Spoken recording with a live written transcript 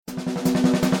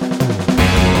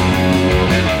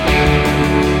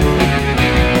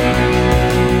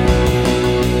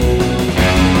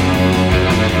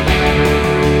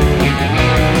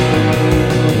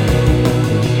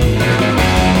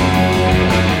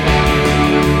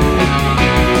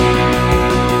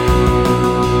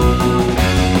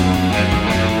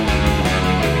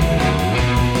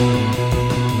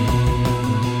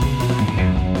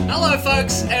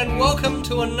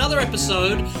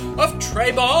episode of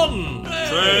Trebon.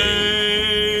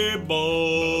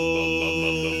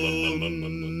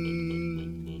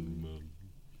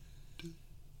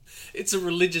 It's a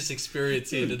religious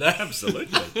experience here today.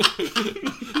 Absolutely.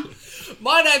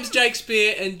 My name's Jake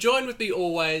Spear, and join with me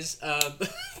always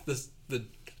the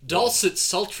dulcet,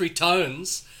 sultry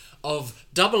tones of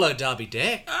 00 Derby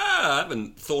Deck. I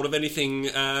haven't thought of anything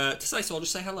to say, so I'll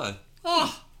just say hello.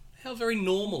 Oh, how very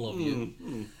normal of you.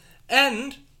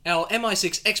 And our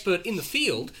MI6 expert in the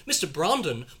field, Mr.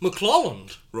 Brandon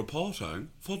McClelland. Reporting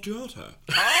for Giotto.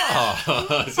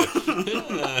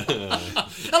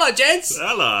 Hello, gents.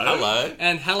 Hello. Hello.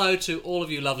 And hello to all of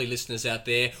you lovely listeners out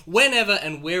there. Whenever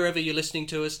and wherever you're listening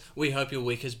to us, we hope your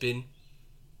week has been...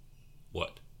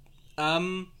 What?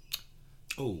 Oh,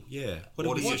 yeah. What do we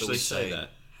what do usually we say say? that?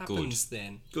 happens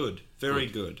then. Good. Very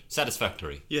good.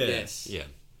 Satisfactory. Yeah. Yes. Yeah.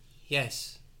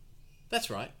 Yes. That's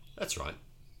right. That's right.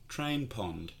 Train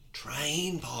pond.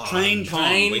 Train pond. Train pond.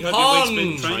 Train We hope pond. your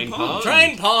week's been Train train pond. pond.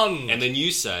 Train pond. And then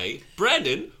you say,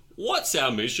 Brandon, what's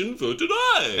our mission for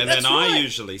today? And That's then I right.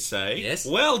 usually say, Yes.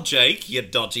 well, Jake, you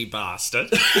dodgy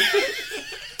bastard.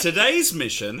 Today's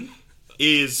mission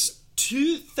is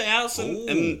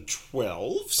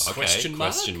 2012's Okay,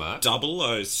 Question mark?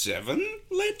 007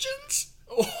 Legends?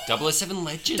 007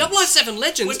 Legends. 007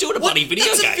 Legends? We're doing a bloody video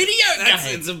That's game. a video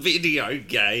game. It's a video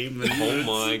game. And Oh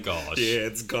my gosh. yeah,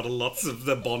 it's got lots of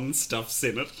the Bond stuffs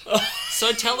in it.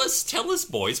 So tell us,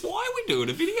 boys, why are we doing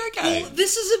a video game? Well,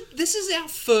 this is our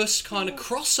first kind of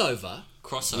crossover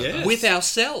Crossover. Yeah. with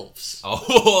ourselves.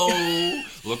 Oh,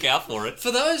 look out for it.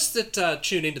 For those that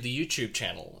tune into the YouTube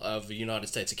channel of the United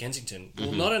States of Kensington,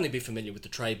 will not only be familiar with the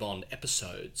Trey Bond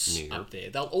episodes Yeah. up there,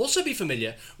 they'll also be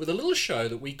familiar with a little show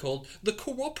that we called The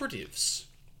Cooperatives.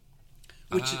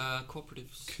 Which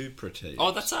Cooperatives. Cooperative.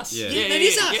 Oh, that's us. Yeah. that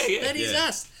is us. Yeah. That is Yeah.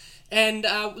 us. And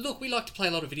look, we like to play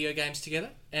a lot of video games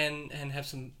together and have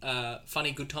some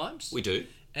funny good times. We do.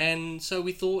 And so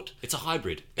we thought, It's a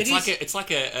hybrid. It It's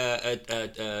like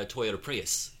a Toyota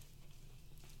Prius.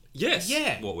 Yes.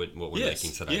 yeah, What we're Yes.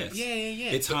 making today. Yes.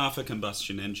 yeah. It's half a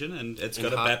combustion engine and it's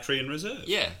got a half- battery in reserve.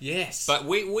 Yeah. Yes. But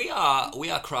we are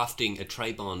crafting a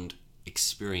Trey Bond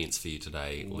experience for you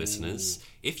today, listeners.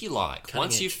 If you like,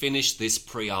 once edge. you finish this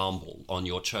preamble on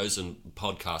your chosen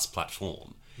podcast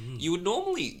platform, you would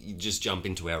normally just jump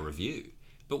into our review.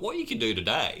 But what you can do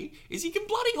today is you can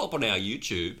bloody hop on our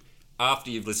YouTube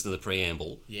after you've listened to the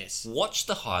preamble. Yes. Watch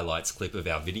the highlights clip of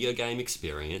our video game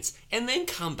experience and then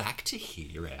come back to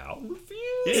hear our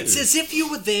review. Yeah. It's as if you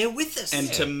were there with us.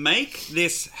 And to make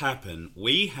this happen,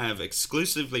 we have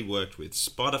exclusively worked with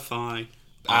Spotify,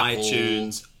 Apple.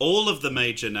 iTunes, all of the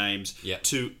major names Yep.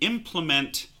 to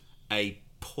implement a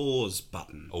pause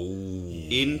button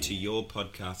into your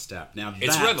podcast app. Now,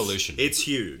 It's revolutionary. It's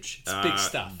huge. It's big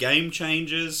stuff. Game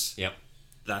changers. Yep.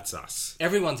 That's us.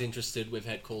 Everyone's interested. We've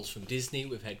had calls from Disney.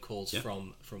 We've had calls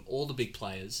from all the big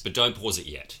players. But don't pause it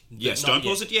yet. Yes, not don't yet.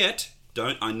 pause it yet.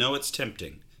 Don't. I know it's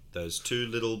tempting. Those two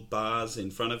little bars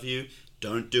in front of you.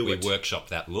 Don't do We it. workshopped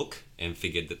that look and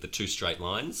figured that the two straight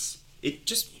lines It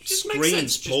just just makes screams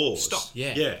sense. Just pause. stop.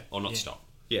 Yeah. Yeah. or not Yeah. stop.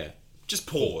 Yeah. Just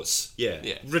pause. Yeah.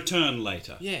 Yeah. Return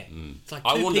later. Yeah, it's like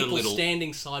I two wanted a people little-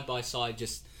 standing side by side,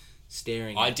 just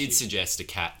staring. I at did you. suggest a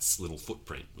cat's little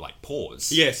footprint, like pause.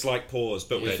 Yes, like pause,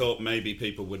 but we Yeah. thought maybe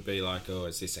people would be like, "Oh,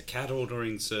 is this a cat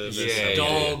ordering service? Yeah, Is it a yeah,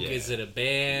 dog? yeah. Is it a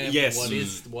bear? Yes. What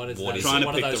is What that? is Trying to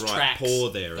one pick of the those right tracks? paw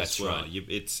there That's as well. right.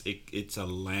 It's a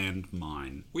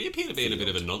landmine. We appear to be in a bit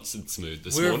of a nonsense mood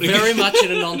this We're morning. very much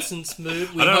in a nonsense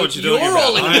mood. We I don't know hope what you're talking you're about.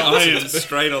 all in a I nonsense. am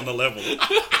straight on the level.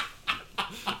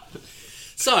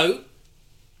 So,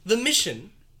 the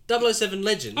mission, 007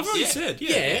 Legends. I've already Yeah. said, yeah.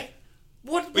 yeah.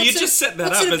 What? Well, you just set that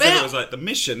what's up it as if it about? was like the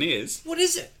mission is. What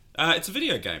is it? It's a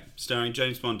video game starring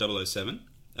James Bond 007,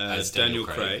 As Daniel Daniel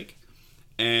Craig.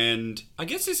 And I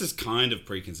guess this is kind of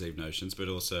preconceived notions, but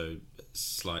also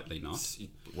slightly not.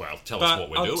 Well, tell But us what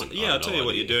we're doing. I'll I've tell no you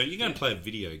what idea. you're doing. You're going to play a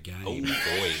video game. Oh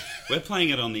boy. We're playing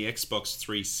it on the Xbox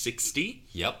 360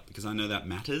 Yep. because I know that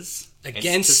matters to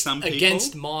Against some people.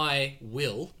 against my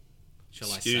will, shall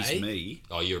I say? Excuse me.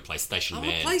 Oh, you're a PlayStation I'm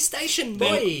man. a PlayStation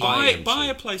Then boy. I am buy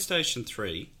too. a PlayStation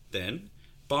 3. Then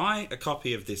buy a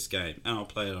copy of this game, and I'll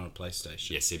play it on a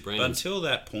PlayStation. Yes, see, But Brandon. until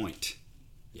that point,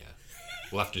 Yeah.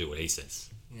 We'll have to do what he says.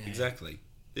 exactly.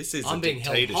 This is I'm a being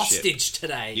held dictatorship. hostage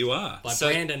today. You are. by So-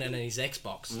 Brandon and his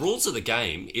Xbox. Rules of the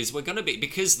game is we're going to be,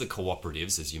 because the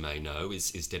cooperatives, as you may know,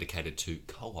 is dedicated to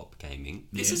co-op gaming.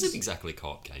 This isn't exactly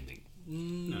co-op gaming.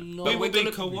 No, We will be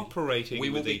gonna- cooperating we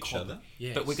will with be each co- other.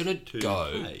 Yes. But we're going To to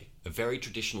go play. a very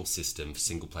traditional system for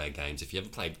single-player games. If you ever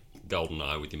played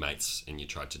GoldenEye with your mates and you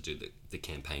tried to do the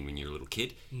campaign when you were a little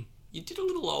kid, you did a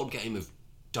little old game of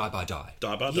Die by die.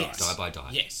 Die by Yes. die. Die by die.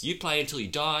 Yes. You play until you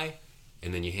die,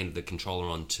 and then you hand the controller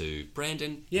on to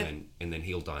Brandon, Yeah. and then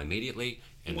he'll die immediately,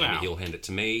 and Wow. maybe he'll hand it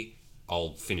to me.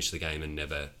 I'll finish the game and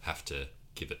never have to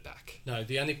give it back. No,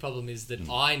 the only problem is that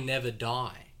I never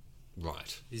die.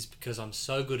 Right. Is because I'm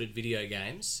so good at video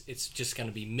games. It's just going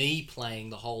to be me playing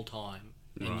the whole time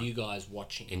and you guys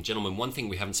watching. And gentlemen, one thing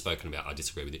we haven't spoken about, I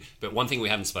disagree with you, but one thing we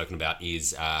haven't spoken about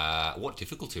is what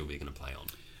difficulty are we going to play on?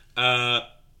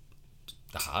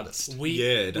 The hardest. We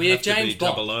It'd we have have to James be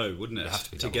Bond. 00, wouldn't it? It'd have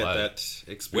to be to 00. get that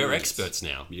experience. We're experts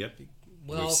now. Yep.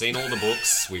 Well, We've seen all the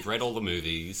books, we've read all the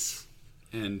movies.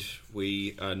 And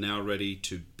we are now ready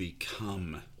to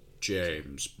become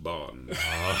James Bond.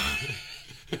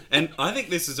 And I think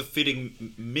this is a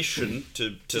fitting mission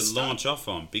to launch off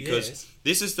on, because Yes.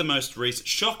 this is the most recent,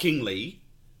 shockingly,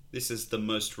 this is the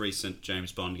most recent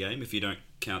James Bond game, if you don't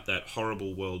count that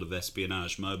horrible World of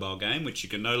Espionage mobile game, which you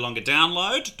can no longer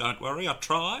download. Don't worry, I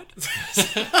tried.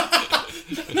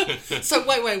 So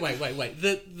wait.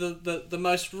 The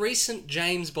most recent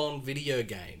James Bond video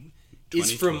game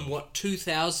is from 2012. what,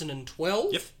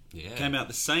 2012? Yep. Yeah. Came out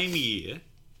the same year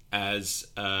as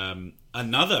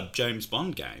another James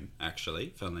Bond game,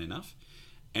 actually, funnily enough.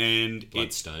 And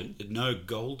Bloodstone. No,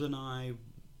 GoldenEye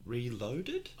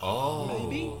Reloaded? Oh.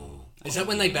 Maybe? Is that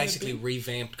when they basically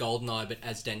revamped GoldenEye but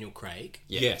as Daniel Craig?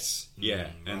 Yeah. Yes, yeah.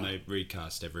 And they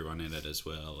recast everyone in it as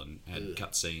well and had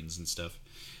cutscenes and stuff.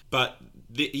 But,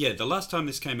 the last time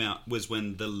this came out was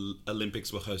when the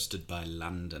Olympics were hosted by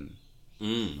London.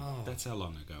 That's how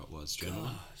long ago it was,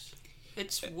 gentlemen.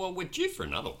 Well, we're due for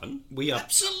another one. We are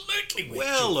Absolutely.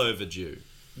 well overdue.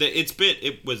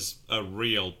 It was a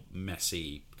real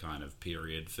messy kind of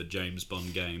period for James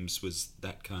Bond games. Was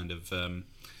that kind of? I'm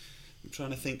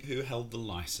trying to think who held the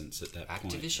license at that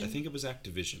point. Activision? I think it was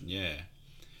Activision. Yeah,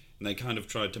 and they kind of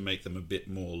tried to make them a bit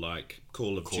more like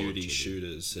Call of Duty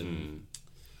shooters and.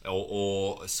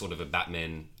 Or sort of a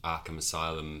Batman Arkham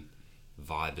Asylum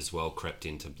vibe as well crept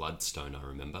into Bloodstone, I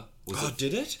remember. Was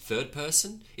Did it? third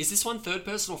person? Is this one third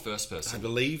person or first I person?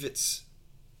 believe it's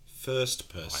first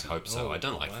I person. hope so. Oh, I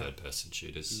don't like wow. third person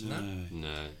shooters. No.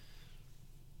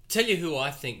 Tell you who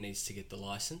I think needs to get the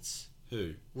license.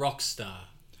 Who? Rockstar.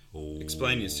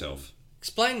 Explain yourself.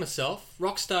 Explain myself.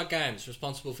 Rockstar Games,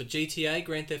 responsible for GTA,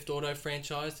 Grand Theft Auto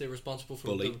franchise. They're responsible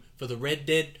for the Red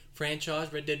Dead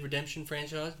franchise, Red Dead Redemption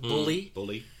franchise, Bully.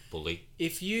 Bully.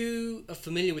 If you are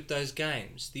familiar with those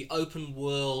games, the open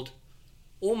world,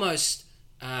 almost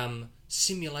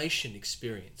simulation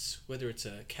experience, whether it's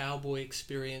a cowboy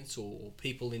experience or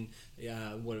people in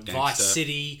Vice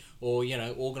City or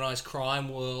organized crime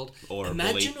world, Or a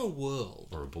imagine bully. a world.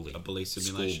 Or a bully. A bully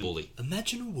simulation. School bully.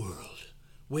 Imagine a world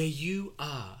where you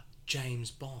are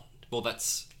James Bond. Well,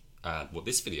 that's what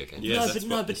this video game Yeah. is. that's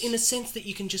No, what but this- in a sense that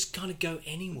you can just kind of go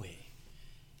anywhere.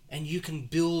 And you can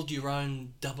build your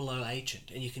own 00 agent,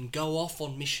 and you can go off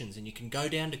on missions, and you can go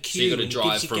down to So Q. you got to and it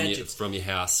drive gives you from gadgets. from your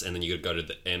house, and then you got to go to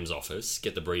the M's office,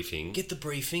 get the briefing. Get the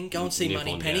briefing. Go and see Nip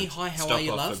Money on Penny. down. Hi, how Stop are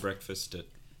you, off love? for breakfast at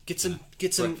Get some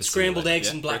Breakfast scrambled simulator. eggs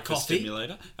and black breakfast coffee.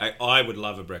 simulator. I would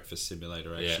love a breakfast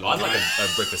simulator. Actually, Yeah, I'd like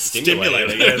a breakfast stimulator.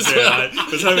 stimulator. Yes, yeah, I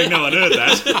was hoping no one heard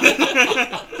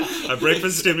that. A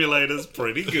breakfast stimulator's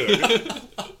pretty good.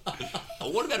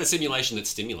 Well, what about a simulation that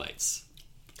stimulates?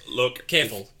 Look,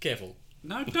 Careful.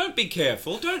 No, don't be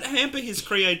careful. Don't hamper his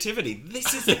creativity.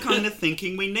 This is the kind of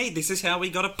thinking we need. This is how we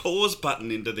got a pause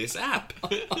button into this app.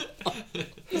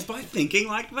 Is by thinking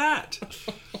like that.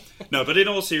 No, but in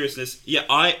all seriousness, yeah,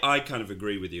 I kind of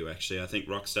agree with you. Actually, I think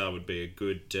Rockstar would be a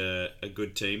good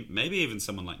team. Maybe even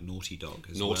someone like Naughty Dog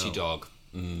as Naughty well. Dog.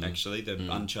 Actually, the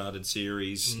Uncharted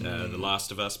series, The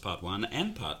Last of Us Part 1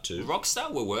 and Part 2.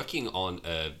 Rockstar were working on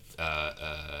a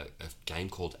game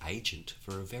called Agent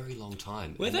for a very long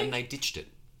time. Were and they? then they ditched it.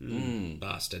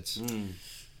 Bastards. Time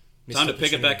Missed to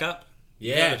pick it opportunity. back up.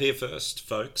 You Yeah. heard it here first,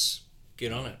 folks.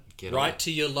 Get on it. Get right on it.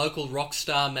 to your local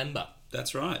Rockstar member.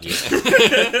 That's right.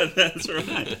 That's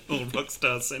right. Or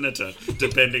Rockstar Senator,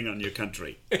 depending on your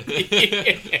country.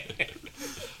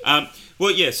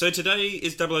 Well, yeah, so today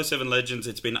is 007 Legends.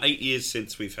 It's been 8 years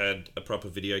since we've had a proper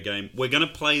video game. We're going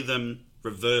to play them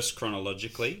reverse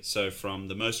chronologically, so from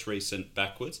the most recent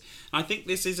backwards. I think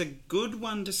this is a good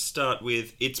one to start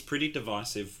with. It's pretty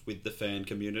divisive with the fan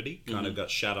community. Kind of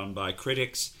got shat on by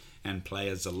critics and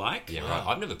players alike. Yeah, right.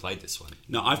 I've never played this one.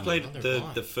 No, I've played neither have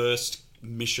I. the first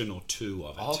mission or two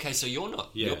of it. Oh, okay, so you're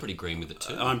not. Yeah. You're pretty green with it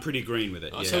too. I'm pretty green with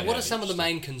it. Yeah, So what yeah. are some of the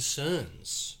main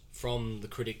concerns from the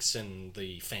critics and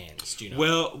the fans? Do you know?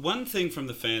 Well, one thing from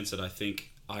the fans that I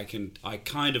think I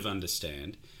kind of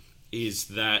understand is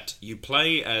that you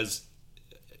play as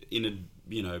in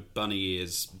a bunny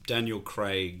ears Daniel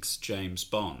Craig's James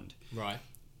Bond, right.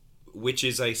 which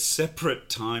is a separate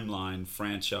timeline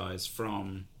franchise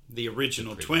from the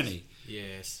original 20.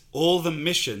 Yes. All the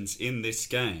missions in this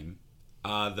game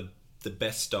are the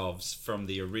best ofs from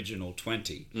the original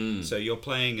 20. So you're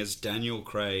playing as Daniel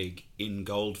Craig in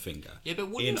Goldfinger. Yeah, but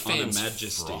in wouldn't fans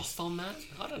Majesty. froth on that?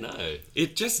 I don't know.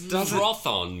 It just doesn't. Froth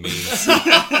on means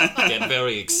get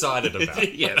very excited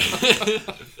about. Yeah.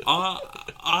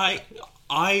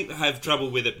 I have trouble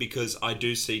with it because I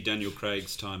do see Daniel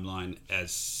Craig's timeline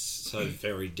as so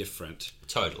very different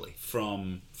Totally.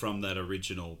 from that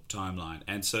original timeline.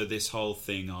 And so this whole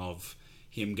thing of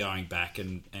him going back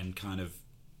and kind of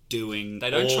doing They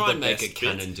don't all try the and make best it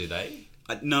canon, bits. do they?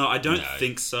 No, I don't No.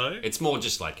 think so. It's more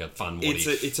just like a fun what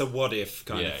if. It's a what if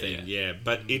kind of Yeah, thing, yeah. yeah.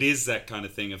 But it is that kind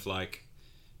of thing of like,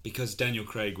 because Daniel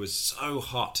Craig was so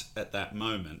hot at that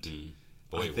moment,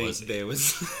 Boy, I think was he. there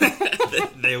was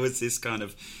there was this kind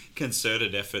of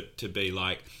concerted effort to be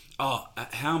like, oh,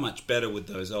 how much better would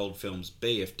those old films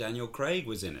be if Daniel Craig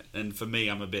was in it? And for me,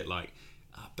 I'm a bit like,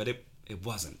 but it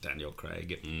wasn't Daniel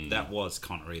Craig. That was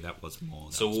Connery. That was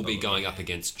more. So we'll be going up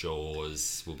against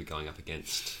Jaws. We'll be going up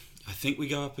against I think we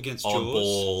go up against Jaws.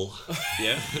 Oddball.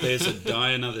 Yeah, there's a Die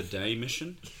Another Day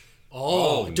mission.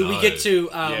 Oh, Oh, do we no. get to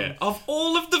Yeah. Of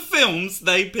all of the films,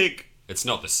 they pick. It's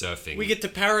not the surfing. we get to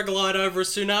paraglide over a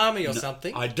tsunami or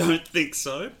something? I don't think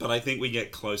so, but I think we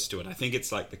get close to it. I think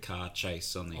it's like the car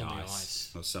chase on the On the ice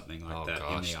ice. or something like Oh that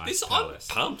gosh, in the ice this I'm palace.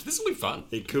 pumped. This will be fun.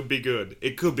 It could be good.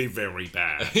 It could be very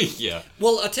bad. Yeah.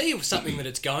 Well, I'll tell you something that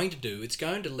it's going to do. It's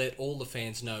going to let all the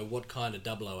fans know what kind of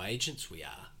 00 agents we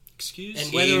are. Excuse And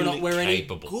me. whether or not we're any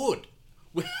Incapable. good.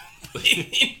 We're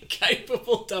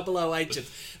incapable 00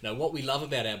 agents. No, what we love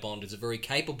about our Bond is a very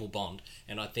capable Bond,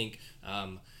 and I think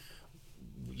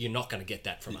you're not going to get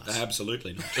that from us.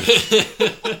 Absolutely not.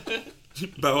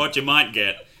 But what you might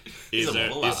get is Is a lot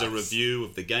of a laughs. review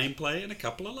of the gameplay and a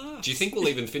couple of laughs. Do you think we'll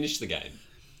even finish the game?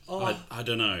 I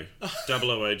don't know.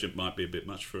 00 agent might be a bit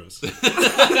much for us.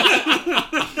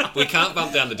 We can't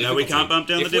bump down the difficulty. No, we can't bump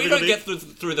down the If we don't difficulty.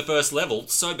 get through the first level,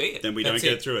 so be it. Then we That's don't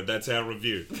get it. through it. That's our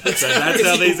review. So that's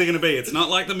how these are going to be. It's not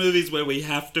like the movies where we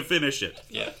have to finish it.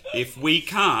 Yeah. If we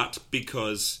can't,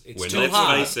 because It's too let's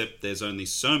hard. face it, there's only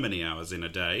so many hours in a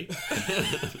day,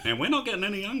 and we're not getting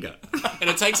any younger. And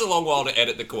it takes a long while to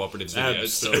edit the cooperative videos.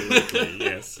 so Absolutely,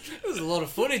 yes. There's a lot of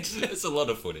footage. it's a lot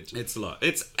of footage. It's a lot.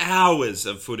 It's hours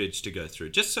of footage to go through.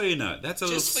 Just so you know, that's a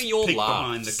Just little for your peek laughs.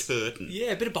 behind the curtain.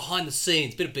 Yeah, a bit of behind the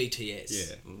scenes, bit of BTS.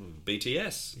 Yeah.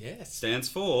 BTS Yes. stands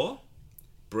for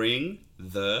Bring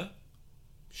the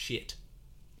Shit.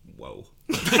 Whoa.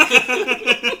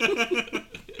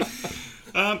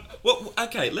 Well,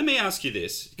 okay. Let me ask you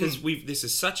this, because this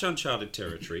is such uncharted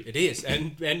territory. It is,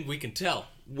 and we can tell.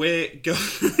 We're go.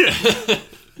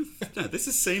 No, this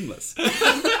is seamless.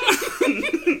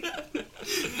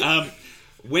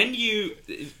 When you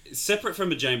separate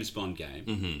from a James Bond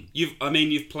game,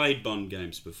 you've played Bond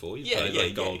games before. You've played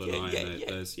like GoldenEye and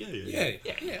those. Yeah.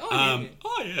 Yeah.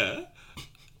 Oh yeah.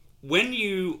 When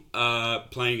you are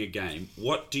playing a game,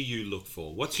 what do you look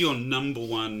for? What's your number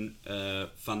one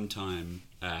fun time,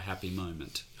 happy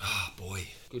moment? Oh, boy.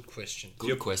 Good question.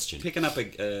 Good question. Picking up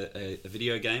a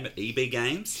video game at EB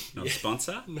Games, not a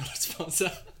sponsor, Not a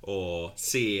sponsor. or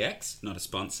CEX, not a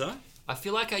sponsor. I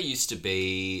feel like I used to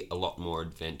be a lot more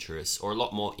adventurous or a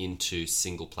lot more into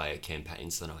single-player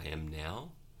campaigns than I am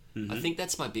now. I think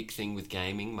that's my big thing with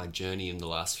gaming. My journey in the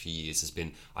last few years has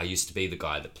been, I used to be the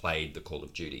guy that played the Call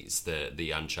of Duties,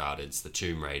 the Uncharted's, the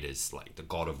Tomb Raiders, like the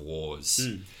God of Wars.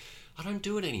 I don't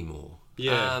do it anymore.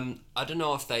 Yeah. I don't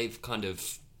know if they've kind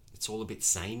of, it's all a bit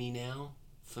samey now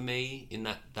for me in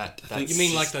that think You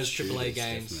mean like those Shooters, AAA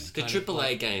games? the kind of AAA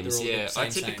like, games, they're all yeah. the I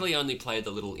same. typically only play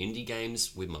the little indie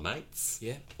games with my mates.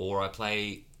 Yeah. Or I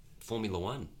play Formula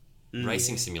One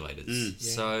racing simulators.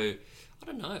 So I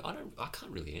don't know. I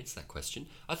can't really answer that question.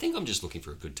 I think I'm just looking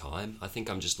for a good time. I think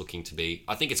I'm just looking to be.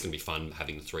 I think it's going to be fun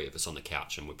having the three of us on the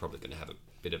couch, and we're probably going to have a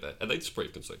bit of a. Are these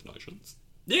preconceived notions?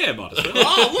 Yeah, might as well.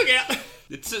 Oh, look out!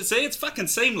 It's fucking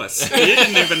seamless. You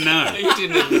didn't even know. You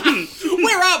didn't even-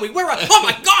 Where are we? Oh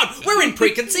my god! We're in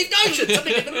preconceived notions! I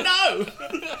didn't even know!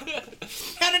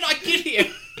 How did I get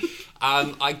here?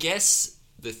 I guess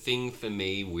the thing for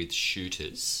me with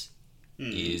shooters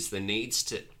is there needs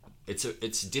to.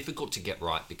 It's difficult to get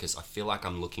right because I feel like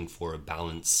I'm looking for a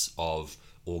balance of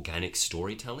organic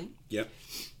storytelling Yep.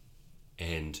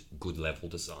 and good level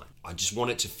design. I just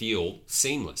want it to feel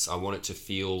seamless. I want it to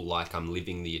feel like I'm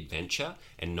living the adventure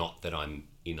and not that I'm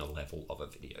in a level of a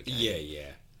video game.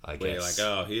 Yeah. I Where you're guess. like,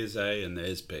 oh, here's A and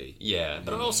there's B. Yeah,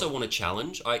 but I also want a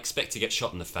challenge. I expect to get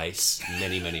shot in the face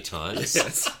many, many times.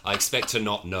 Yes. I expect to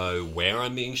not know where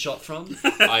I'm being shot from.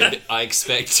 I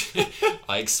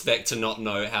expect to not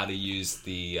know how to use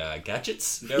the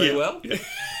gadgets very well. Yeah.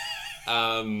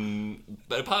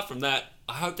 But apart from that,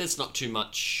 I hope there's not too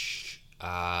much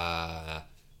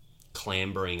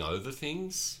clambering over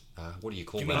things. What do you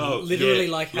call You that? mean Oh, literally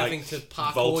yeah, like having like to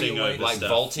parkour vaulting your way? over Like stuff.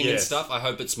 vaulting and Yes. stuff. I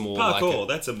hope it's more like Parkour,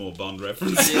 that's a more Bond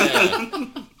reference. yeah,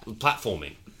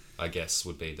 platforming. I guess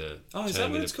would be the Oh, is term that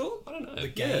what in it's called? I don't know. The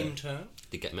game term?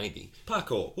 Maybe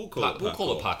Parkour. We'll call it parkour. we'll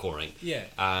call it parkouring.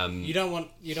 Yeah. You don't want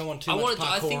too much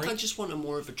I think parkouring? I just want a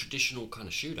more of a traditional kind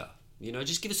of shooter. You know,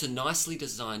 just give us a nicely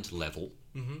designed level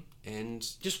and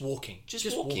Just walking. just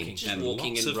walking, just And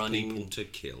walking lots and of running, people to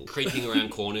kill. creeping around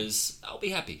corners. I'll be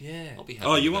happy. Yeah. I'll be happy.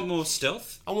 Oh, you with want that. more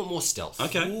stealth? I want more stealth.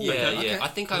 Okay. Yeah, Okay. yeah. I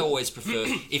think I always prefer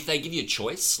if they give you a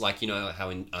choice, like you know how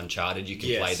in Uncharted you can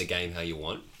Yes. play the game how you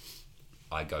want.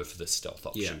 I go for the stealth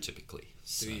option Yeah. typically.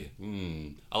 So,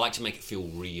 you? I like to make it feel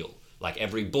real. Like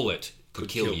every bullet could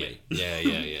kill kill you. me. Yeah,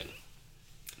 yeah, yeah.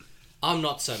 I'm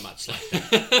not so much like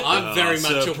that. I'm very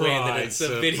much aware that it's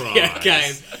a video surprise.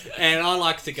 game, and I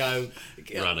like to go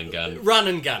Run and gun. run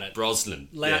and gun it. Brosnan.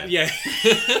 Loud, Yeah.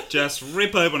 yeah. Just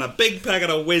rip open a big packet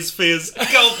of Whiz Fizz,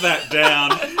 gulp that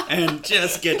down, and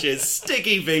just get your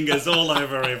sticky fingers all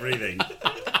over everything.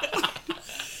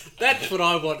 That's what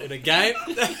I want in a game.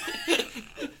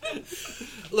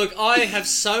 Look, I have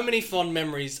so many fond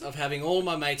memories of having all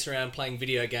my mates around playing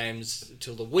video games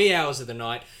till the wee hours of the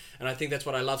night, and I think that's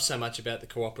what I love so much about the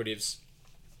cooperatives,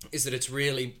 is that it's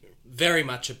really very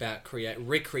much about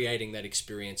recreating that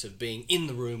experience of being in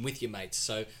the room with your mates.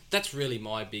 So that's really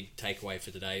my big takeaway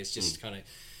for today, is just kind of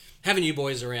having you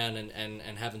boys around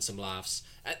and having some laughs.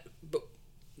 But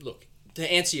look,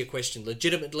 to answer your question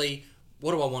legitimately,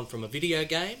 what do I want from a video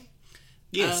game?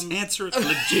 Yes, answer it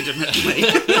legitimately.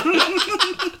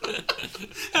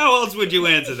 How else would you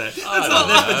answer that? That's not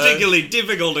that particularly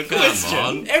difficult a question.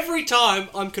 on. Every time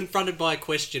I'm confronted by a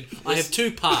question, I have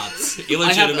two paths.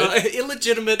 Illegitimate. I have,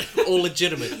 illegitimate or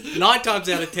legitimate. 9 times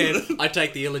out of 10, I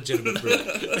take the illegitimate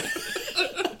route.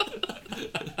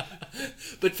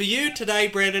 But for you today,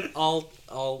 Brandon, I'll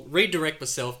redirect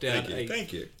myself down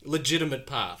Thank you. legitimate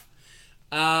path.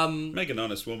 Make an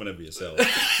honest woman of yourself.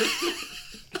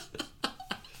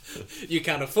 You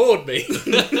can't afford me.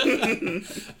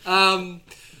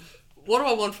 What do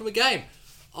I want from a game?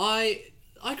 I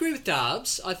agree with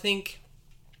Darbs. I think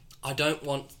I don't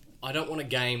want a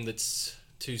game that's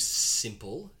too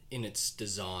simple in its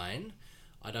design.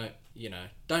 I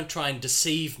don't try and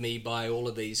deceive me by all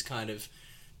of these kind of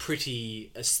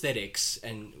pretty aesthetics,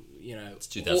 and it's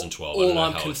 2012, I All don't know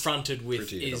I'm how it's confronted with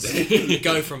pretty is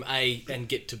go from A and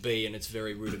get to B, and it's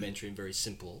very rudimentary and very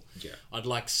simple. Yeah. I'd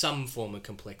like some form of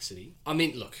complexity. I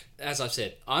mean, look, as I've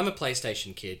said, I'm a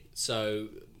PlayStation kid, so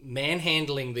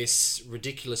manhandling this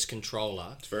ridiculous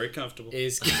controller It's very comfortable.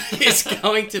 is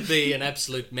going to be an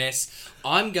absolute mess.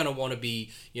 I'm going to want to be,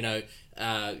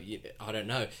 I don't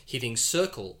know, hitting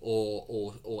circle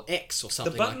or X or The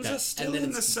something like buttons that. are still And then in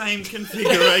the it's- same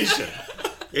configuration.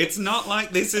 It's not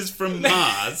like this is from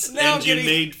Mars Now I'm and you getting-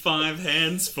 need 5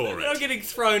 hands for I'm it. getting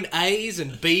thrown A's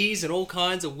and B's and all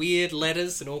kinds of weird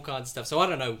letters and all kinds of stuff. So I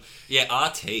don't know. Yeah,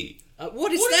 RT.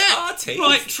 What is What that? is RT?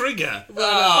 Right trigger. What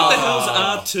the hell's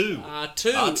R2?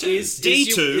 R2 R2. is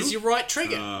D2. is your right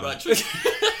trigger. Right.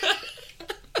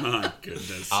 My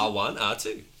goodness. R1,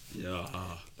 R2. Yeah.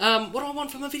 What do I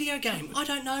want from a video game? I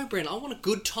don't know, Brent. I want a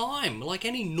good time, like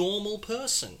any normal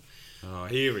person. Oh,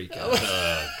 here he goes.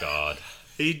 Oh, God.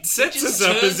 He sets just us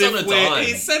up turns as on if a we're dime.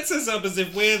 he sets us up as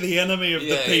if we're the enemy of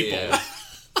the people. Yeah.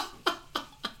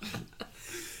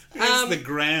 He's the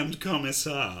Grand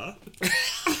Commissar.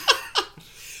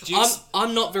 Do you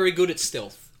I'm not very good at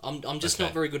stealth. I'm just Okay.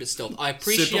 not very good at stealth. I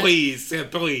Please.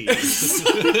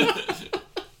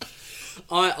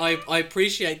 I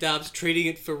appreciate Darbs treating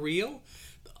it for real.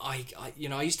 I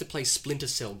used to play Splinter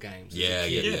Cell games. as a Yeah,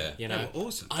 kid, yeah, yeah. You know, They were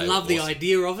awesome. I They were love the awesome.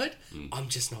 idea of it. I'm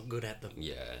just not good at them.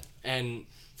 Yeah. And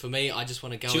for me, I just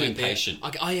want to go Too out impatient.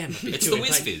 there. I am a bit It's too the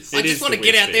impatient. whiz-fizz. I It just is want to the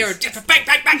get out there and whiz-fizz. just bang,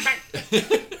 bang, bang,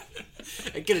 bang,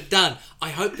 and get it done. I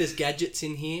hope there's gadgets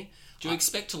in here. Do you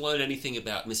expect to learn anything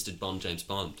about Mr. Bond, James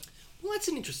Bond? Well, that's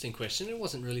an interesting question. It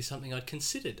wasn't really something I'd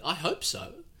considered. I hope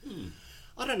so.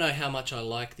 I don't know how much I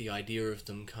like the idea of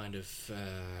them kind of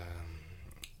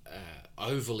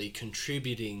overly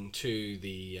contributing to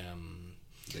the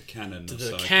canon.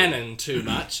 canon too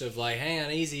much. Of like, hang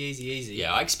on, easy, easy, easy.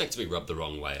 Yeah, I expect to be rubbed the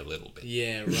wrong way a little bit.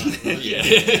 Yeah, right. Yeah.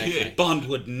 Okay. Bond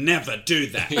would never do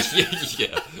that.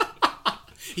 yeah.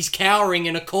 He's cowering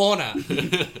in a corner.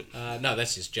 No,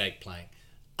 that's just Jake playing.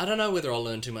 I don't know whether I'll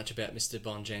learn too much about Mr.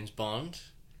 Bond, James Bond.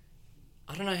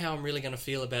 I don't know how I'm really going to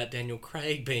feel about Daniel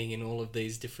Craig being in all of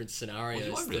these different scenarios. Well,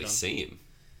 you won't really see him.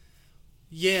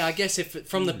 Yeah, I guess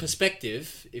from the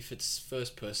perspective, if it's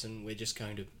first person, we're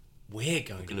going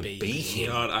to be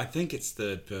him. God, I think it's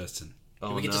third person.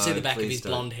 Oh, we get to see the back of his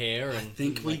blonde hair. And I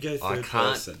think we go third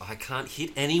person. I can't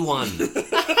hit anyone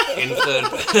in third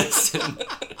person.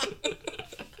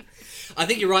 I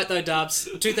think you're right though, Dubs.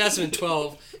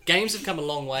 2012, games have come a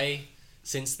long way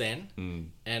since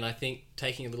then, and I think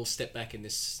taking a little step back in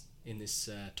this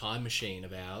time machine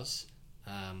of ours,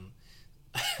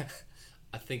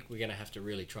 I think we're going to have to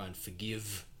really try and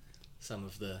forgive some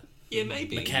of the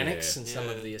mechanics and some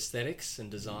of the aesthetics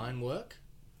and design work.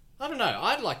 I don't know.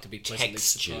 I'd like to be pleasantly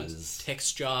surprised.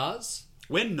 Textures.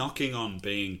 We're knocking on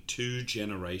being 2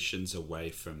 generations away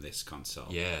from this console.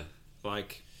 Yeah.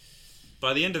 Like,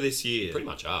 by the end of this year... Pretty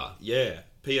much are. Yeah.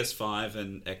 PS5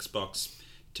 and Xbox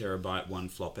Terabyte 1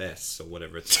 Flop S, or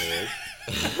whatever it's called,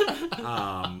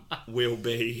 will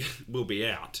be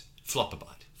out.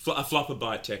 Flopperbyte. A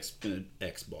Flopperbyte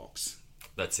Xbox.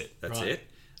 That's it. That's it.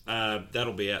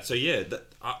 That'll be out. So, yeah,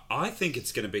 I think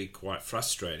it's going to be quite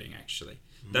frustrating, actually.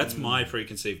 That's my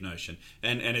preconceived notion.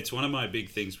 And it's one of my big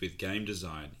things with game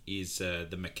design is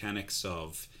the mechanics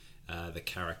of the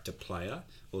character player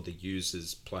or the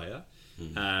user's player.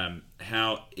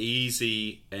 How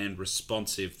easy and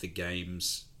responsive the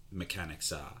game's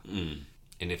mechanics are. And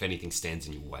if anything stands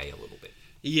in your way a little bit.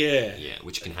 Yeah. Yeah,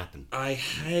 which can happen. I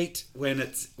hate when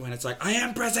it's like, I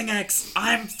am pressing X.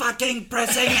 I'm fucking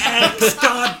pressing X.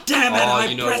 God damn it,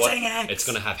 I'm pressing X. It's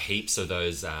going to have heaps of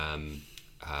those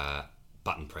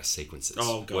button press sequences.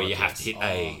 Oh, God, where you have to hit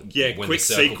A. Yeah, when quick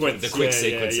sequence. The quick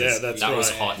sequences. Yeah, that's right. That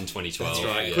was hot in 2012. That's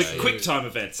right. Yeah, Quick time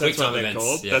events. That's what they're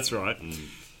called. Yeah. That's right.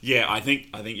 Yeah, I think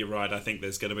you're right. I think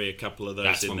there's going to be a couple of those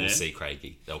That's in when there. we'll see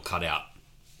Craigie. They'll cut out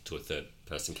to a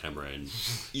third-person camera and...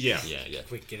 Yeah.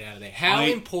 Quick, get out of there. How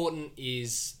important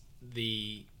is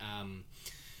the...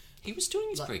 He was doing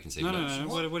his preconceived No. notions.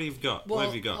 What have you got? Well, what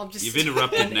have you got? just- You've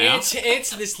interrupted now.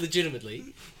 Answer this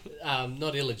legitimately,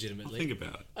 not illegitimately. Think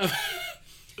about it.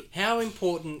 How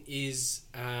important is,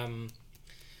 You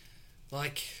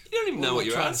don't even know what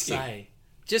you're asking. To say?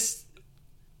 Just,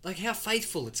 how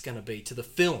faithful it's going to be to the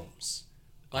films.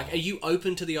 Are you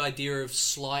open to the idea of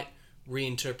slight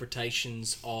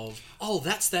reinterpretations of,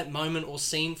 that's that moment or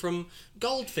scene from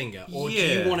Goldfinger? Or do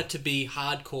you want it to be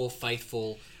hardcore,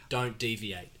 faithful, don't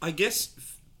deviate? I guess,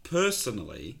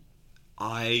 personally,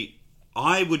 I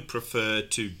would prefer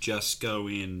to just go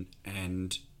in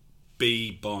and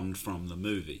be Bond from the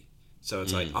movie. So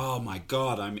it's like, oh my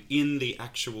God, I'm in the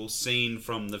actual scene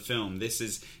from the film. This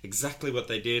is exactly what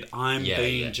they did. I'm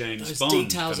being James Those Bond. Those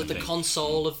details kind of the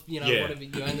console of, whatever,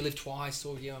 you only live twice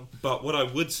or, But what I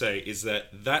would say is that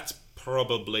that's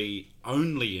probably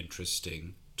only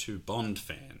interesting to Bond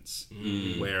fans.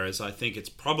 Whereas I think it's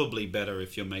probably better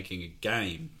if you're making a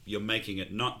game. You're making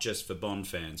it not just for Bond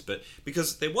fans, but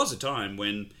because there was a time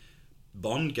when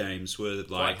Bond games were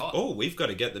like, oh, we've got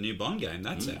to get the new Bond game.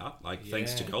 That's out.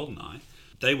 Thanks to GoldenEye.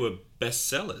 They were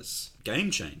bestsellers,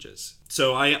 game changers.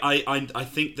 So I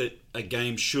think that a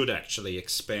game should actually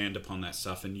expand upon that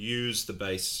stuff and use the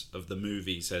base of the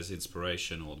movies as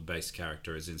inspiration or the base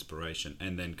character as inspiration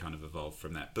and then kind of evolve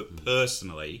from that. But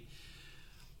personally,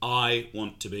 I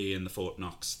want to be in the Fort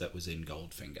Knox that was in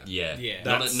Goldfinger. Yeah.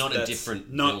 Not a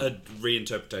different... Not a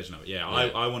reinterpretation of it. Yeah.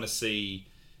 I want to see...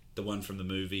 the one from the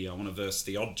movie. I want to verse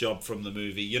the Odd Job from the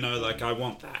movie. I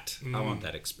want that. I want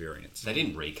that experience. They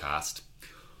didn't recast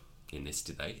in this,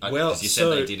 did they? Well, because you said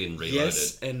they did in Reloaded.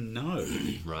 Yes and no.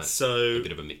 Right. So a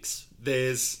bit of a mix.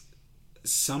 There's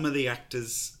some of the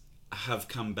actors have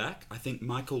come back. I think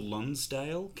Michael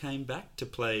Lonsdale came back to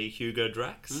play Hugo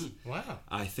Drax. Wow.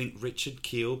 I think Richard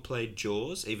Kiel played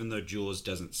Jaws, even though Jaws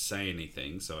doesn't say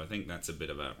anything. So I think that's a bit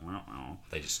of a...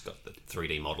 They just got the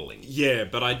 3D modelling. Yeah,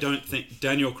 but I don't think...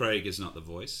 Daniel Craig is not the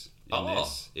voice in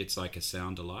this. It's like a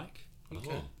sound-alike.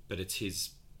 Okay. But it's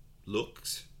his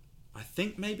looks. I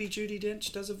think maybe Judi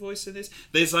Dench does a voice in this.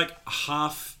 There's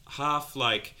half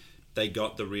like they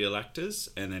got the real actors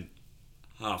and then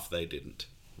half they didn't.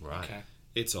 Right. Okay.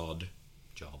 It's odd.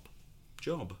 Job.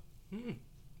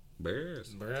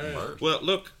 Bears. Word. Well,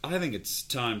 look, I think it's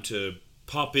time to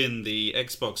pop in the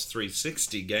Xbox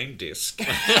 360 game disc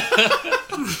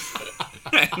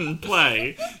and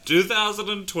play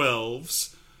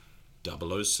 2012's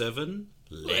 007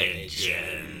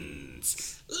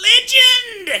 Legends.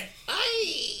 Legend!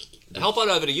 Hop on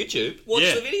over to YouTube,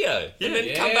 watch the video, and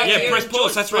then come back here press and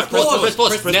pause. join. That's right. Press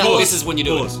pause. Press Now pause. this is when you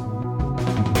do it. Pause.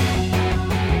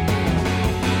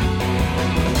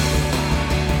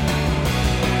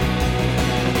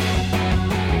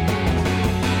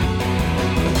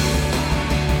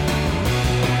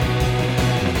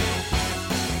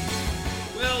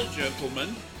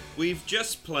 we've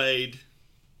just played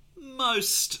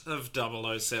most of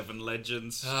 007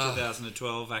 Legends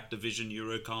 2012 Activision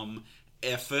Eurocom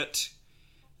effort.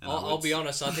 And I'll be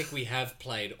honest, I think we have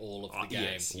played all of the game.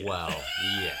 Yes. Yeah. Well,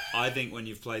 yeah. I think when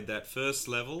you've played that first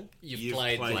level, You've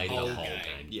played Played the whole whole game.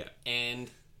 game. Yeah. And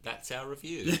that's our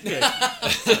review. So,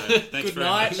 thanks Good very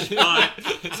night. much. Bye.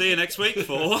 See you next week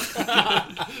for...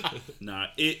 No,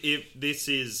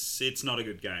 it's not a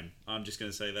good game. I'm just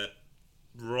going to say that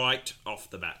right off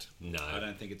the bat. No. I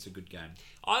don't think it's a good game.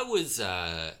 I was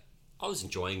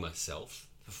enjoying myself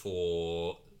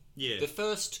for Yeah. the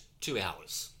first 2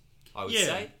 hours, I would Yeah,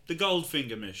 say. the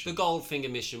Goldfinger mission. The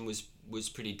Goldfinger mission was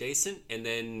pretty decent, and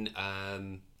then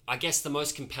I guess the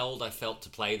most compelled I felt to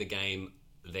play the game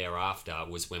thereafter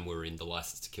was when we were in the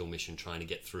License to Kill mission trying to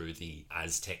get through the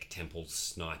Aztec temple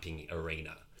sniping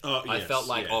arena. Oh, I yes, felt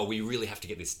like, yeah. we really have to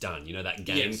get this done. You know, that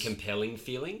game Yes. compelling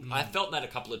feeling. I felt that a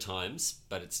couple of times,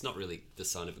 but it's not really the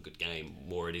sign of a good game.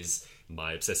 More it is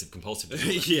my obsessive compulsive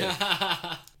disorder.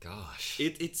 Yeah. Gosh.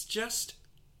 It's just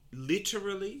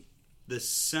literally the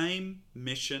same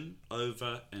mission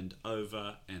over and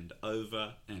over and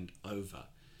over and over.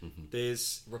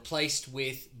 There's Replaced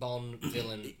with Bond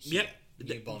villain. yep.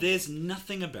 New Bond. There's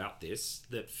nothing about this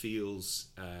that feels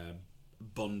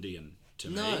Bondian to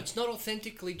me. No, it's not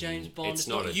authentically James Bond. it's It's,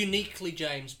 not not a- uniquely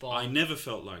James Bond. I never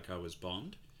felt like I was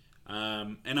Bond,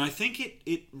 and I think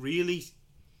it really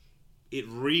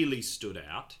stood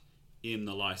out in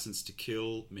the License to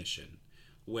Kill mission,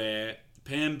 where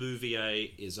Pam Bouvier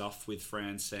is off with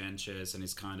Fran Sanchez and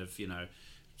is kind of,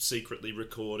 secretly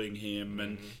recording him,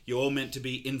 and you're all meant to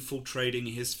be infiltrating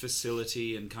his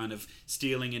facility and kind of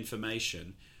stealing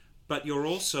information, but you're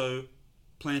also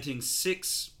planting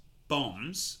 6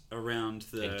 bombs around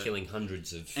the... And killing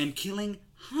hundreds of... and killing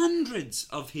hundreds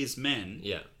of his men.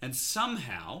 Yeah. And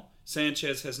somehow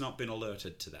Sanchez has not been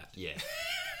alerted to that. Yeah.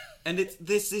 And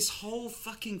there's this whole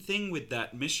fucking thing with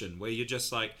that mission where you're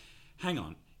just like, hang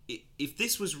on, if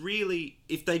this was really,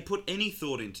 if they put any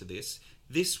thought into this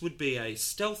would be a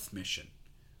stealth mission.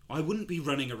 I wouldn't be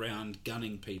running around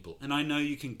gunning people. And I know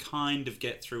you can kind of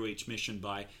get through each mission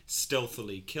by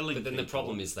stealthily killing people. But then the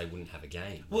problem is they wouldn't have a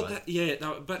game, Well, right?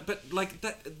 but like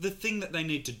that, the thing that they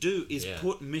need to do is Yeah.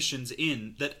 put missions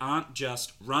in that aren't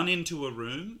just run into a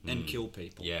room and kill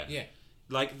people. Yeah. Yeah.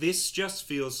 Like, this just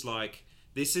feels like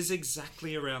this is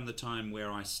exactly around the time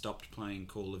where I stopped playing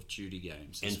Call of Duty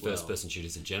games And as well. first-person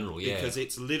shooters in general, yeah. Because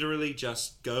it's literally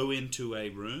just go into a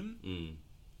room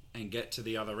and get to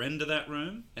the other end of that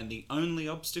room, and the only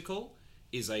obstacle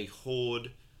is a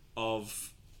horde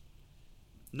of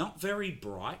not very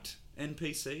bright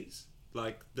NPCs.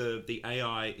 Like, the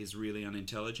AI is really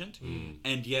unintelligent,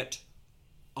 and yet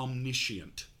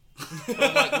omniscient.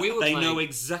 Like, we were They playing, know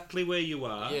exactly where you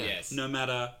are, Yeah. Yes. no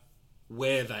matter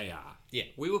where they are. Yeah.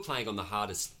 we were playing on the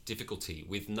hardest difficulty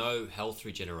with no health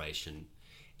regeneration,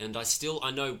 and I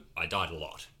know I died a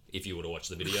lot. If you were to watch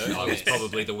the video, I was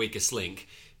probably the weakest link,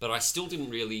 but I still didn't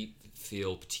really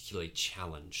feel particularly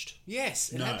challenged.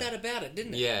 Yes, it No. had that about it,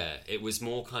 didn't it? Yeah, it was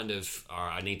more kind of, all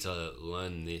right, I need to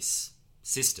learn this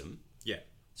system Yeah.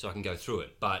 so I can go through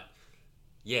it. But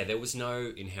yeah, there was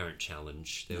no inherent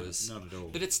challenge. There was not at all.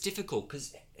 But it's difficult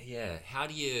because how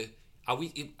do you? Are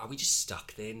we just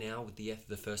stuck there now with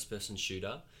the first person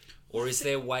shooter, or is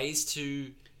there ways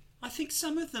to? I think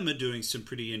some of them are doing some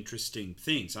pretty interesting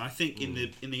things. I think in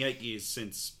the 8 years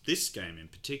since this game in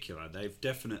particular, they've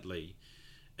definitely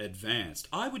advanced.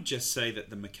 I would just say that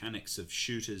the mechanics of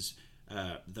shooters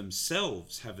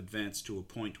themselves have advanced to a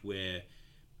point where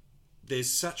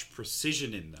there's such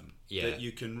precision in them that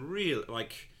you can really,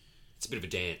 like... It's a bit of a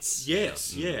dance.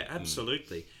 Yes, yeah,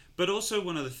 absolutely. But also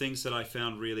one of the things that I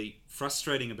found really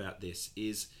frustrating about this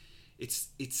is it's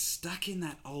stuck in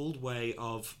that old way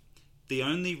of the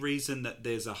only reason that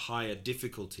there's a higher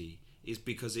difficulty is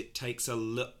because it takes a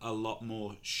lot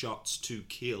more shots to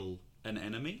kill an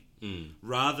enemy,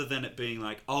 rather than it being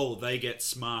like, oh, they get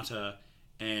smarter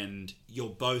and you're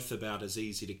both about as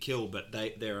easy to kill, but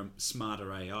they're a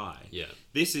smarter AI. Yeah.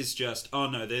 This is just, oh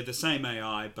no, they're the same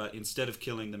AI, but instead of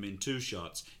killing them in 2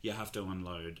 shots, you have to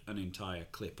unload an entire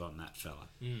clip on that fella.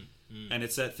 And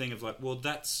it's that thing of like, well,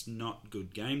 that's not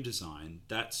good game design.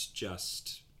 That's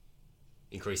just...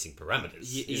 Increasing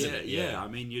parameters, isn't it? Yeah. I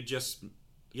mean,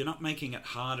 you're not making it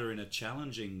harder in a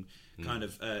challenging kind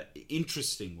of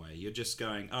interesting way. You're just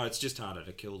going, oh, it's just harder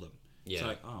to kill them. Yeah. It's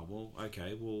like, oh, well,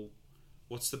 okay, well,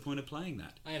 what's the point of playing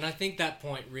that? And I think that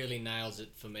point really nails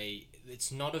it for me.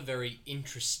 It's not a very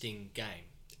interesting game.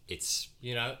 It's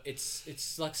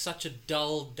It's like such a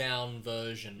dulled down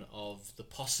version of the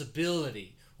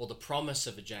possibility or the promise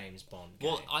of a James Bond game.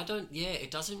 well,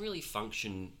 it doesn't really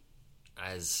function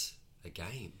as a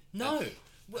game. No.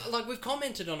 Well, like, we've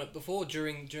commented on it before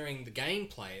during the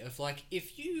gameplay of, like,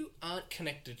 if you aren't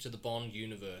connected to the Bond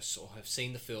universe or have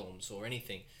seen the films or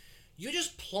anything, you're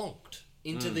just plonked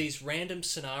into these random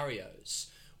scenarios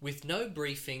with no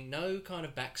briefing, no kind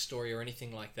of backstory or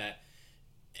anything like that,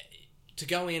 to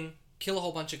go in, kill a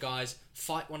whole bunch of guys,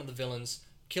 fight one of the villains,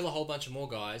 kill a whole bunch of more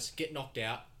guys, get knocked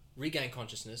out, regain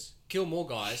consciousness, kill more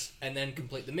guys, and then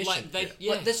complete the mission.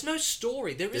 Like, there's no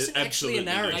story. There isn't actually a absolutely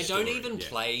no narrative. They don't story, even yeah.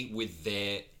 play with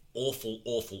their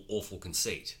awful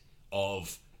conceit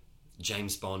of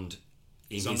James Bond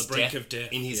He's on the brink of death,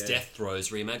 in his yeah. death throes,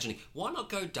 reimagining. Why not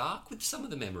go dark with some of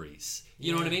the memories?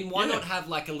 You know what I mean? Why Yeah. not have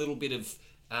like a little bit of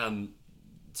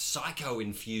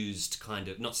psycho-infused kind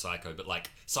of, not psycho, but like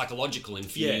psychological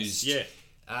infused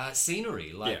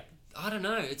scenery? Like, Yeah. I don't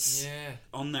know. It's Yeah.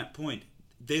 On that point,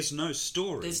 there's no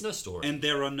story. There's no story. And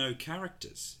there are no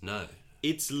characters. no.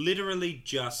 It's literally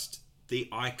just the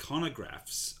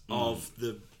iconographs of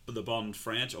the Bond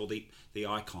franchise, or the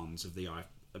icons of the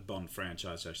Bond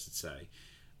franchise, I should say,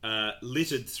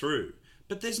 littered through.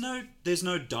 But there's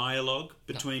no dialogue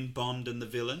between Bond and the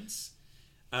villains,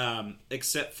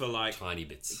 except for like Tiny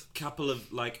bits. couple of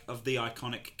the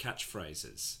iconic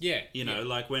catchphrases. Yeah, You know, yeah.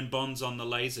 like when Bond's on the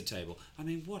laser table. I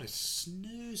mean, what a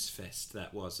snooze fest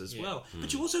that was as well.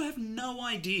 But you also have no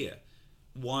idea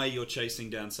why you're chasing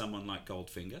down someone like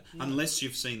Goldfinger unless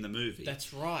you've seen the movie.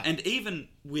 That's right. And even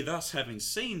with us having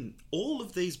seen all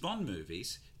of these Bond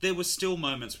movies, there were still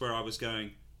moments where I was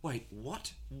going, wait,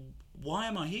 what? Why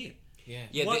am I here? Yeah.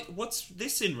 Yeah, What's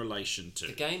this in relation to?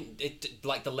 The game,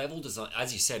 like the level design,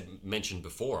 as you said, mentioned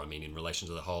before. I mean, in relation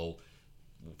to the whole,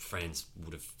 Franz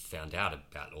would have found out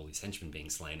about all these henchmen being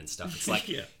slain and stuff. It's like,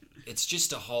 Yeah. it's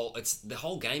just the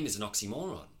whole game is an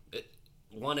oxymoron.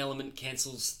 One element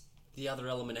cancels the other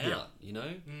element out. You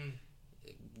know,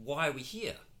 why are we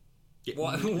here? Yeah,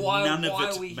 Why none of why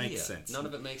it are we makes here? sense. None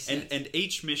of it makes sense. And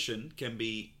each mission can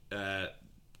be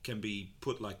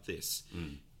put like this: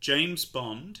 James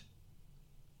Bond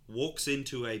walks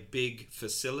into a big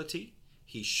facility.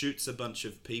 He shoots a bunch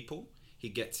of people. He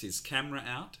gets his camera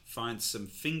out, finds some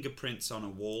fingerprints on a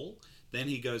wall. Then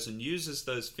he goes and uses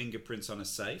those fingerprints on a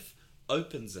safe,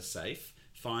 opens a safe,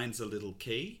 finds a little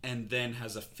key, and then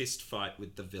has a fist fight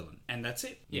with the villain. And that's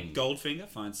it. Yeah. Goldfinger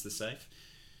finds the safe.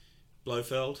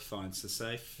 Blofeld finds the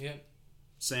safe. Yeah.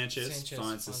 Sanchez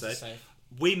finds the safe. safe.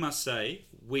 We must say,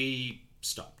 we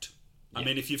stopped. I Yeah.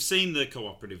 mean, if you've seen the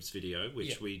cooperatives video,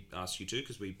 which Yeah. we asked you to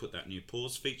because we put that new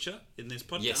pause feature in this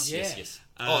podcast. yes, Yeah. yes.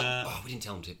 We didn't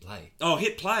tell him to hit play. Oh,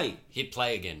 hit play. Hit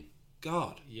play again.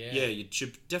 God. Yeah. Yeah, you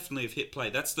should definitely have hit play.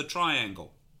 That's the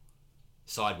triangle.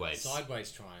 Sideways.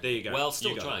 Sideways triangle. There you go. Well,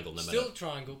 still You got it. triangle, no Still matter. a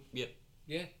triangle. Yep.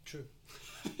 Yeah, true.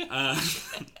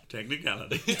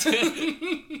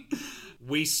 Technicality.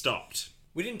 We stopped.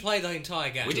 We didn't play the entire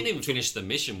game. We didn't even finish the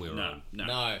mission we were No, on. no.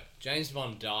 No, James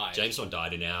Bond died. James Bond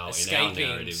died in our escaping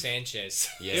narrative. Sanchez.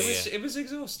 Yeah, It was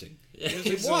exhausting.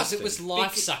 It was. It was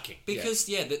life sucking. Because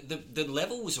the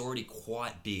level was already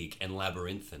quite big and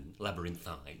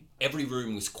labyrinthine. Every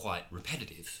room was quite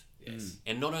repetitive. Yes.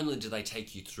 And not only do they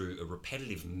take you through a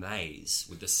repetitive maze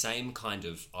with the same kind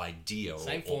of idea,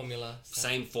 Same formula.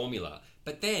 same formula,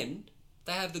 but then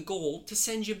they have the gall to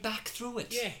send you back through it.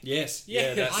 Yeah. Yes. Yeah,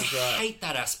 Yeah, that's I right. hate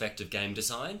that aspect of game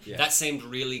design. Yeah. That seemed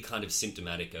really kind of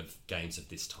symptomatic of games of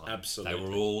this time. Absolutely. They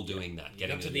were all doing that,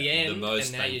 getting Got to the end, the most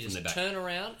and now bang you from the just back. turn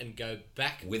around and go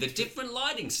back. With a different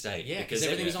lighting state. Yeah, because 'cause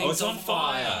everything's everything's on on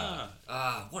fire. fire.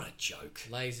 Ah, what a joke.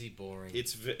 Lazy, boring.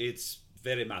 It's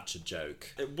very much a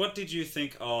joke. What did you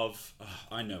think of...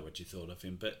 I know what you thought of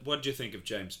him, but what did you think of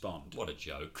James Bond? What a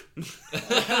joke.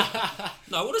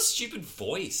 No, what a stupid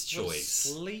voice What a choice.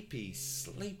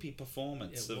 sleepy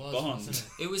performance It of was, Bond.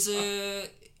 wasn't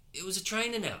It was a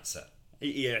train announcer.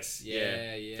 Yes,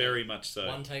 Yeah, yeah. very much so.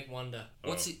 One take wonder.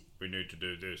 What's it? We need to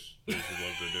do this. This is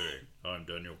what we're doing. I'm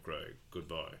Daniel Craig.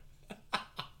 Goodbye.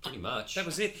 Pretty much. That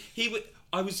was it.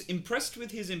 I was impressed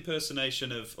with his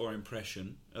impression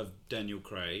of Daniel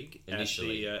Craig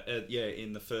Initially. at the,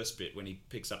 in the first bit when he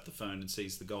picks up the phone and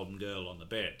sees the golden girl on the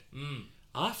bed.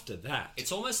 After that,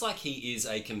 It's almost like he is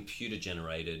a computer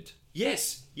generated.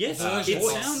 yes, Voice. it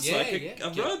sounds Yeah, like yeah.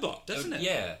 a robot, doesn't it?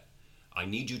 Yeah. I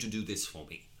need you to do this for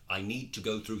me. I need to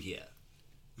go through here.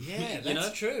 Yeah, that's You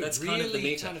know? true. That's really kind of the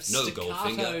meta. kind of No, staccato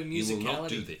Goldfinger, you will not musicality.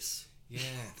 do this. Yeah.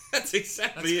 That's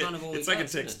exactly That's it. kind of all he It's like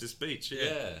does, a isn't text it? to speech. Yeah.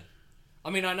 Yeah. I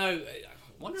mean, I know.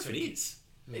 Wonder if it is.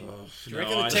 Do you No,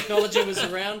 reckon the technology was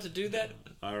around to do that?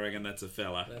 I reckon that's a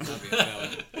fella. That might be a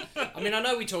fella. I I mean, I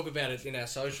know we talk about it in our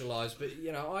social lives, but,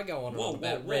 you know, I go on and on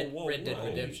about Red Dead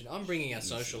Redemption. I'm bringing our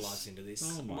social lives into this.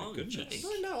 Oh my goodness.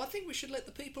 No, I think we should let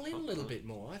the people in a little bit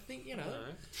more. I think, you know,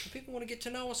 if people want to get to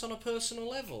know us on a personal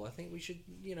level, I think we should,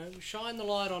 you know, shine the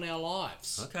light on our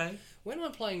lives. Okay. When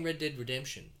I'm playing Red Dead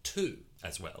Redemption 2...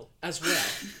 As well.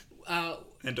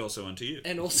 And also onto you.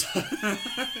 And also...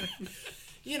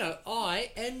 you know,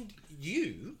 I and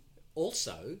you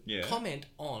also comment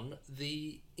on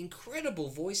the incredible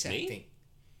voice acting.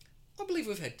 I believe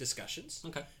we've had discussions.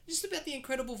 Okay. Just about the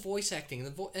incredible voice acting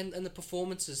and the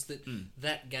performances that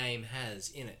that game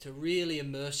has in it to really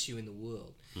immerse you in the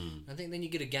world. I think then you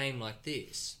get a game like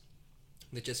this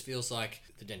that just feels like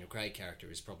the Daniel Craig character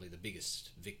is probably the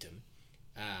biggest victim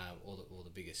or the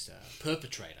biggest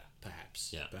perpetrator,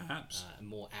 perhaps. Yeah. Perhaps.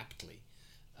 More aptly,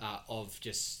 of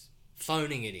just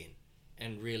phoning it in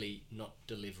and really not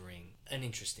delivering an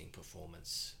interesting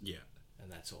performance. Yeah.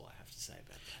 And that's all I have to say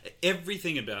about that.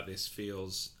 Everything about this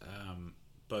feels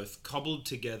both cobbled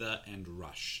together and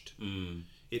rushed.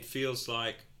 It feels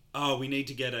like, we need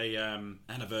to get a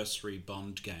anniversary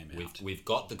Bond game out. We've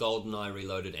got the GoldenEye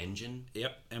Reloaded engine.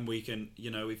 Yep, and we can,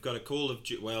 you know, we've got a Call of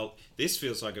Duty. Well, this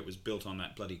feels like it was built on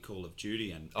that bloody Call of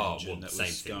Duty engine that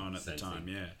was going at the time.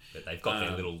 Yeah, but they've got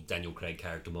their little Daniel Craig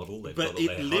character model. They've but got all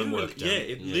their homework done.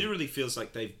 it literally feels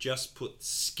like they've just put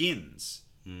skins,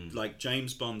 like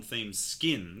James Bond themed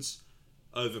skins,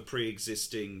 over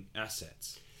pre-existing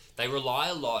assets. They rely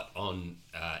a lot on,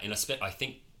 I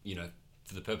think, you know,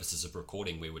 for the purposes of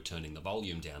recording, we were turning the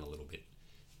volume down a little bit,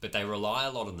 but they rely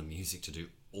a lot on the music to do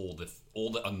all the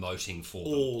emoting for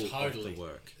them. All of the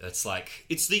work. It's like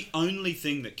it's the only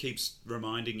thing that keeps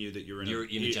reminding you that you're in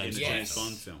a James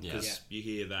Bond film, because you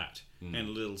hear that and a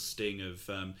little sting of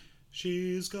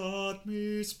she's got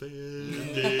me spending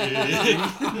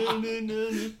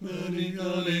money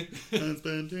on me and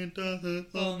spending time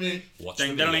on me.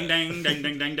 Ding ding ding ding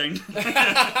ding ding ding.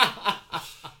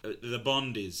 The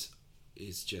Bond is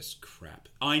just crap.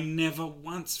 I never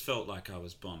once felt like I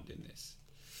was Bond in this.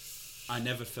 I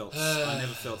never felt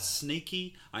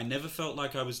sneaky. I never felt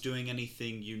like I was doing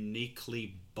anything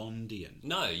uniquely Bondian.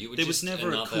 No, you were there just was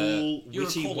never a cool,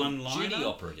 witty one-liner. Duty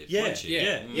operative, weren't you?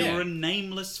 Yeah. You were a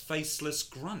nameless, faceless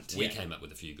grunt. We came up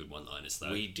with a few good one-liners,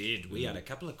 though. We did. We had a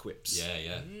couple of quips.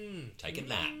 Yeah. Take a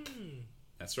nap.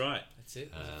 That's right. That's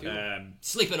it.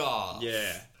 Sleep it off.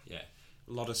 Yeah. Yeah.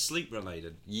 A lot of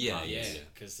sleep-related. Yeah.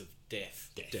 Because of death.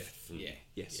 Death. Yeah.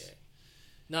 Yes. Yeah.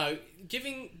 No,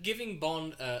 giving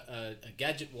Bond a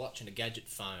gadget watch and a gadget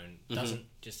phone doesn't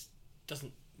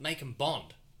make him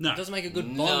Bond. No. It doesn't make a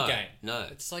good Bond game. No.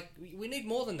 It's like we need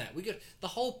more than that. We got the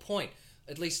whole point,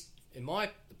 at least in my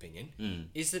opinion,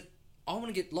 is that I want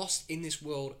to get lost in this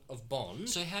world of Bond.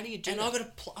 So how do you do and that?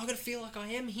 I got to feel like I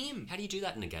am him. How do you do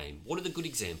that in a game? What are the good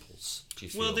examples? Do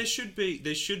you feel? Well, there should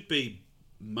be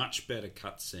much better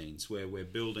cutscenes where we're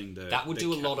building the that would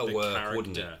do a lot of work, character.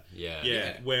 wouldn't it?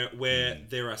 Yeah. Where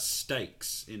there are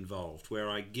stakes involved, where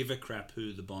I give a crap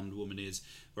who the Bond woman is,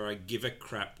 where I give a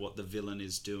crap what the villain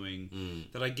is doing,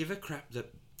 that I give a crap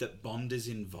that Bond is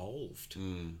involved,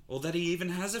 or that he even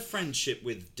has a friendship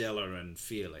with Della and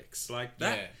Felix, like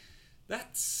that. Yeah.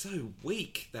 That's so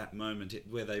weak, that moment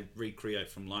where they recreate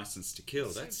from License to Kill.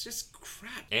 That's just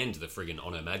crap. And the friggin'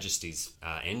 On Her Majesty's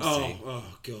end scene.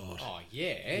 Oh, God. Oh,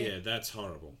 yeah. Yeah, that's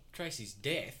horrible. Tracy's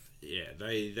death. Yeah,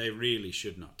 they really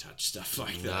should not touch stuff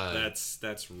like that. No.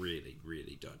 That's really,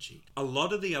 really dodgy. A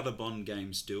lot of the other Bond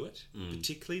games do it,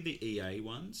 particularly the EA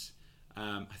ones.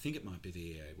 I think it might be the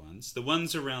EA ones. The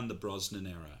ones around the Brosnan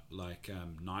era, like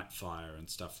Nightfire and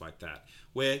stuff like that,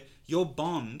 where you're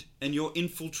Bond and you're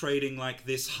infiltrating like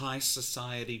this high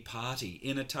society party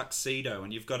in a tuxedo,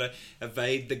 and you've got to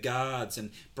evade the guards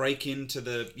and break into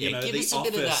the the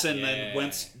office, and then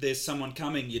once there's someone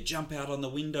coming, you jump out on the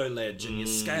window ledge and you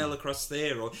scale across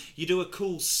there, or you do a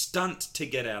cool stunt to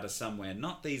get out of somewhere.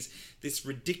 Not this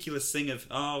ridiculous thing of,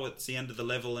 it's the end of the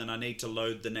level and I need to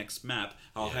load the next map.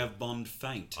 I'll have Bond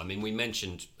faint. I mean, we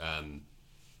mentioned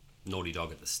Naughty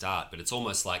Dog at the start, but it's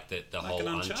almost like the Like whole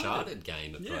an Uncharted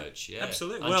game approach. Yeah,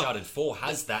 absolutely. Uncharted 4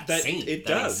 has that scene. It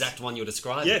that does. exact one you're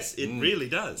describing. Yes, it really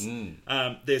does.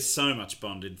 There's so much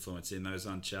Bond influence in those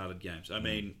Uncharted games. I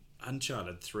mean,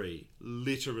 Uncharted 3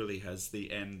 literally has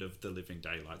the end of the Living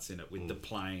Daylights in it with the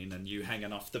plane and you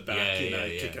hanging off the back,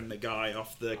 kicking the guy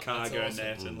off the cargo awesome.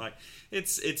 net, and like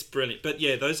it's brilliant. But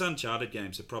yeah, those Uncharted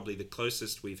games are probably the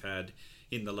closest we've had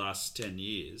in the last 10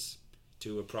 years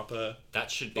to a proper that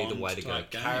should be the way to go.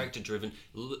 Bond-type game. Character driven.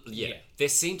 There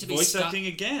seem to be voice acting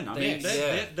again. I mean,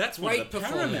 that's one of the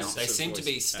paramounts. They of seem to voice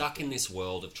be stuck acting. in this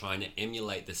world of trying to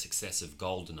emulate the success of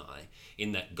GoldenEye,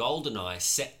 in that GoldenEye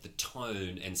set the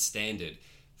tone and standard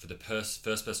for the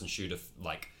first-person shooter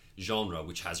like genre,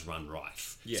 which has run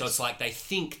rife. Yes. So it's like they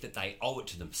think that they owe it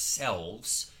to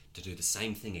themselves to do the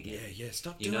same thing again.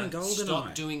 Stop You doing know? GoldenEye.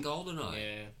 Stop doing GoldenEye.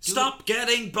 Yeah. Stop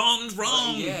getting Bond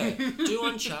wrong. Do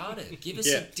Uncharted. Give us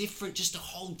Yeah. just a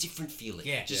whole different feeling.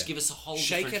 Yeah. Just give us a whole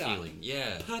Shake different it up. feeling.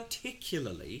 Yeah.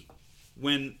 Particularly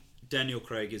when Daniel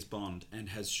Craig is Bond and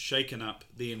has shaken up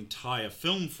the entire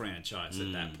film franchise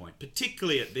at that point.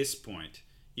 Particularly at this point,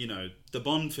 you know, the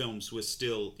Bond films were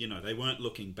still, you know, they weren't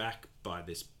looking back by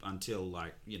this until,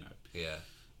 like, you know, Yeah.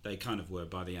 they kind of were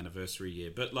by the anniversary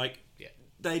year. But, like, Yeah.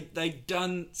 they'd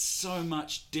done so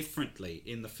much differently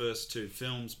in the first two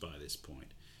films by this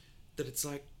point that it's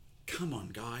like, come on,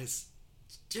 guys,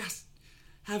 just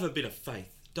have a bit of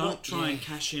faith. Don't try and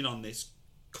cash in on this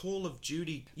Call of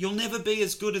Duty. You'll never be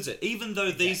as good as it, even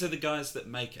though these are the guys that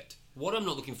make it. What I'm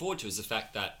not looking forward to is the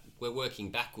fact that we're working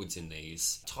backwards in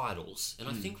these titles, and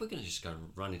I think we're going to just go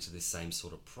and run into this same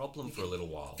sort of problem for a little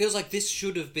while. Feels like this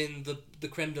should have been the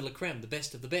creme de la creme, the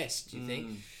best of the best, you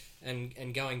think?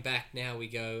 And going back now, we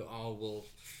go, oh, well,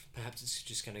 perhaps it's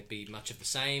just going to be much of the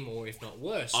same, or if not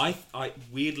worse. I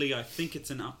weirdly, I think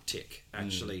it's an uptick,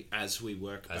 actually, as we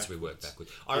work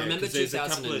backwards. I remember 'cause there's a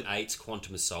couple of- 2008's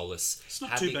Quantum of Solace It's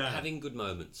not too bad. having good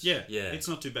moments. Yeah, Yeah. it's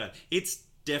not too bad. It's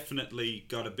definitely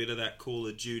got a bit of that Call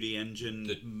of Duty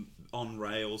engine on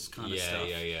rails kind of stuff.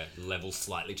 Yeah. Level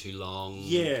slightly too long.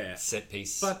 Yeah. Set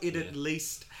piece. But it at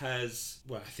least has...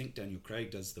 Well, I think Daniel Craig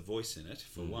does the voice in it,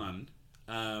 for one.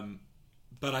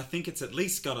 But I think it's at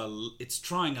least got it's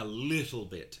trying a little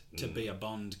bit to be a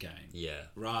Bond game. Yeah.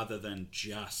 Rather than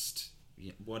just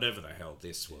whatever the hell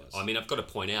this was. I mean, I've got to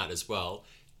point out as well,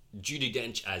 Judi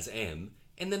Dench as M,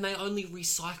 and then they only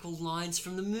recycle lines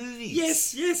from the movies.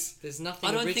 Yes. There's nothing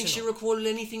I don't original. think she recorded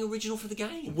anything original for the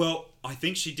game. Well, I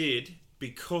think she did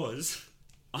because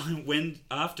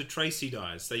after Tracy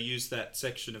dies, they use that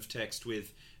section of text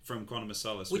from Quantum of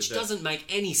Solace, Which with doesn't make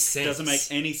any sense. doesn't make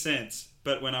any sense.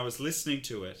 But when I was listening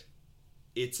to it,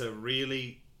 it's a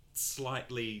really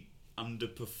slightly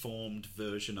underperformed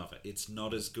version of it. It's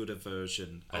not as good a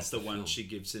version as the one film. she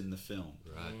gives in the film.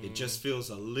 Right. It just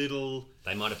feels a little...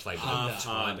 They might have played with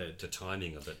Half-hearted. the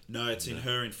timing of it. No, it's in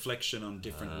her inflection on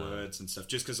different words and stuff.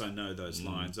 Just because I know those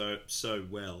lines so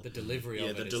well. The delivery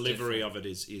of it the is delivery different. of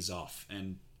it is off,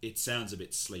 and it sounds a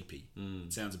bit sleepy.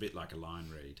 It sounds a bit like a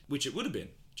line read, which it would have been.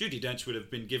 Judi Dench would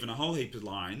have been given a whole heap of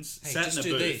lines, Hey, sat just in a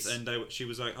do booth, these. and she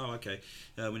was like, "Oh, okay.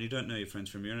 When you don't know your friends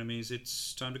from your enemies,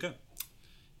 it's time to go."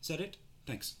 Is that it?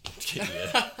 Thanks.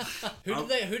 Who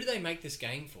do they make this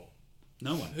game for?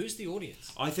 No one. Who's the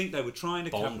audience? I think they were trying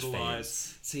to Bond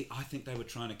capitalize. fans. See, I think they were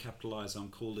trying to capitalize on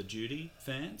Call of Duty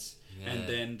fans, Yeah. and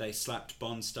then they slapped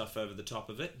Bond stuff over the top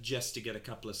of it just to get a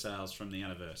couple of sales from the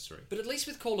anniversary. But at least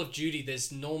with Call of Duty,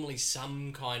 there's normally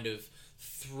some kind of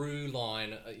through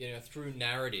line, through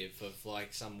narrative of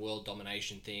like some world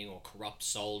domination thing or corrupt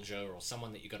soldier or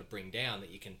someone that you got to bring down that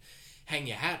you can hang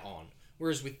your hat on.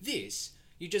 Whereas with this,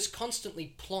 you just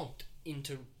constantly plonked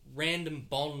into random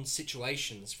Bond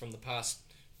situations from the past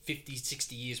 50,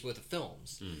 60 years worth of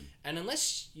films. And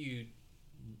unless you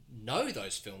know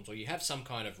those films or you have some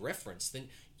kind of reference, then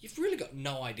you've really got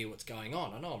no idea what's going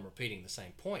on. I know I'm repeating the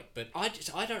same point, but I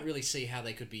don't really see how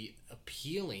they could be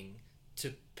appealing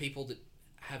to people that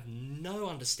have no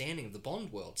understanding of the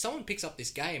Bond world. Someone picks up this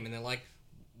game and they're like,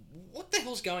 what the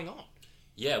hell's going on?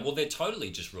 Yeah, well, they're totally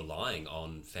just relying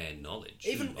on fan knowledge.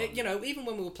 Even even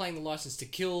when we were playing the License to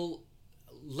Kill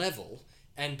level,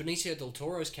 and Benicio del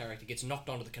Toro's character gets knocked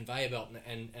onto the conveyor belt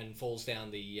and falls down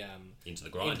the into the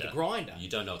grinder. You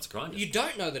don't know it's a grinder. You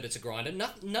don't know that it's a grinder.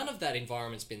 None of that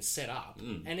environment's been set up,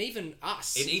 and even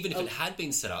us. And even if it had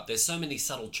been set up, there's so many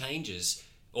subtle changes,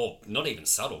 or not even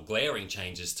subtle, glaring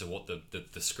changes to what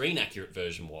the screen accurate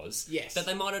version was. Yes. That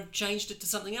they might have changed it to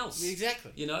something else.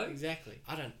 Exactly. You know? Exactly.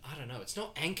 I don't know. It's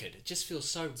not anchored. It just feels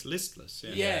so. It's listless.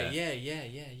 Yeah.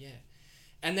 Yeah.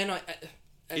 And then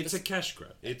It's a cash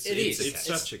grab. It's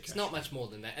such a cash It's not grab. much more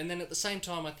than that. And then at the same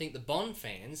time, I think the Bond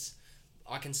fans,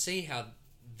 I can see how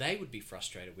they would be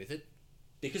frustrated with it.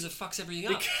 Because it fucks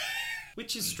everything up.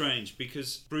 Which is strange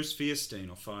because Bruce Fierstein,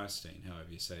 or Firestein, however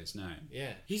you say his name,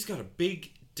 Yeah. he's got a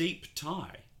big, deep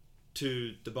tie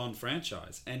to the Bond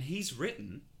franchise, and he's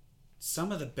written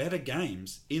some of the better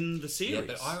games in the series. Yeah,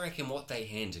 but I reckon what they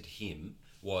handed him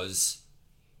was,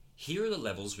 here are the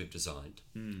levels we've designed.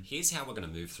 Here's how we're going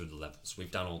to move through the levels.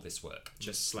 We've done all this work.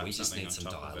 Just slap we just something need on some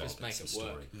top of dialogue it. Just make and it some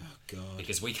work. story. Oh, God.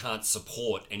 Because we can't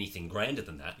support anything grander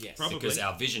than that. Yes. Probably. Because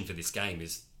our vision for this game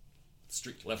is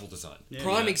strict level design. Yeah,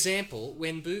 Prime yeah. example,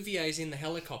 when Bouvier's in the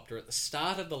helicopter at the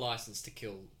start of the License to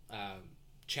Kill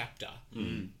chapter,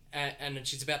 and then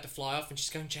she's about to fly off, and she's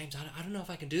going, James, I don't know if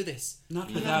I can do this.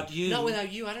 Not without you. Not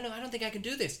without you. I don't know. I don't think I can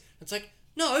do this. It's like,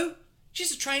 no,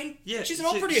 she's a trained. Yeah, she's an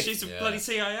operative. She's a Yeah. bloody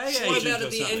CIA agent. What about or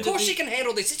at the something. end of course she can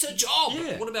handle this. It's her job.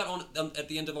 Yeah. What about at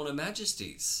the end of On Her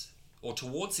Majesty's? Or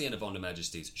towards the end of On Her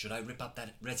Majesty's? Should I rip up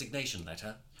that resignation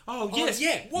letter? Oh, yes.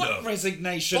 yeah. What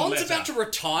resignation Bond's letter? about to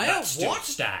retire. That still What?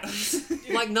 stands.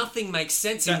 Like nothing makes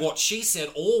sense in what she said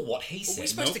or what he Are we said.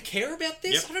 supposed to care about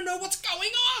this? Yep. I don't know what's going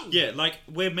on. Yeah, like,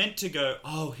 we're meant to go,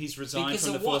 oh, he's resigned Because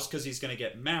from the of what? force because he's going to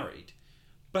get married.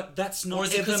 But that's not Or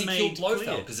is it ever because he made killed Blofeld?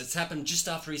 clear. Because it's happened just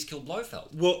after he's killed Blofeld.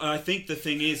 Well, I think the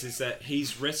thing is that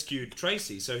he's rescued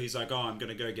Tracy, so he's like, oh, I'm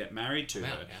going to go get married to I'm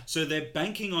her. out, yeah. So they're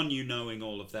banking on you knowing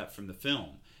all of that from the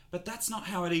film. But that's not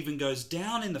how it even goes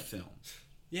down in the film.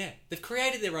 Yeah, they've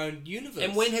created their own universe.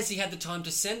 And when has he had the time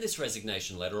to send this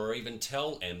resignation letter or even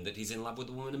tell M that he's in love with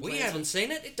the woman and we plans haven't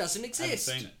seen it, it doesn't Haven't exist.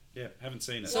 seen it. Yeah, haven't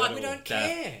seen it. So at we all. don't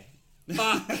care.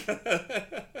 But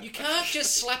you can't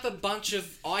just slap a bunch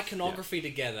of iconography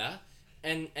together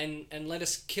and let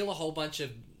us kill a whole bunch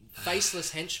of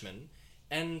faceless henchmen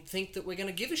and think that we're going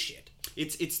to give a shit.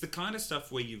 It's the kind of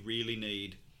stuff where you really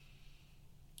need...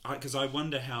 Because I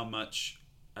wonder how much,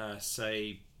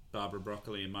 say, Barbara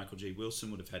Broccoli and Michael G.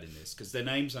 Wilson would have had in this, because their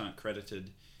names aren't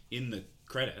credited in the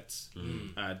credits.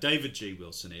 David G.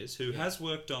 Wilson is, who has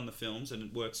worked on the films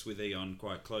and works with Eon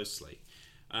quite closely,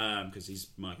 because he's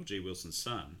Michael G. Wilson's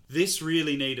son. This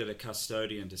really needed a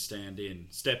custodian to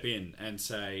step in and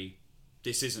say,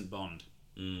 this isn't Bond.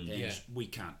 And Yeah. we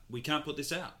can't put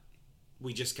this out.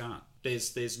 We just can't.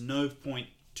 There's no point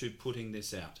to putting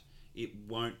this out. It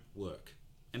won't work.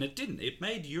 And it didn't. It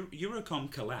made Eurocom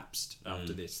collapsed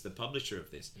after this, the publisher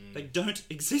of this. They don't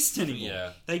exist anymore.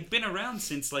 Yeah. They've been around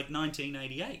since like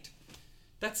 1988.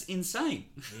 That's insane.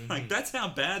 Like, that's how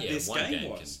bad Yeah, this one game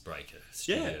game was. can break a Yeah.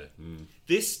 studio.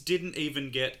 This didn't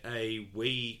even get a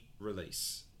Wii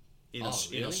release in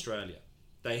really? Australia.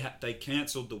 They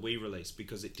cancelled the Wii release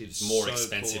because it did It's more so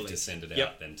expensive poorly. to send it Yep,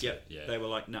 out than to... yep. Yeah. They were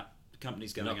like, nah, the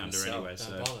company's going Not gonna under sell. anyway, Don't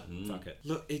so bother. fuck it.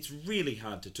 Look, it's really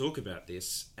hard to talk about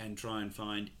this and try and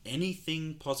find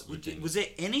anything positive. Redeeming. Was there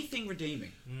anything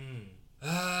redeeming?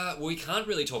 Well, we can't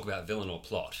really talk about villain or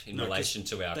plot in No, 'cause relation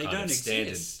to our they kind don't of standard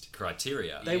exist.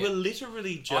 criteria. They were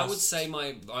literally just... I would say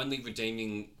my only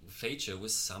redeeming feature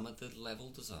was some of the level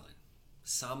design.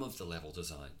 Some of the level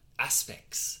design.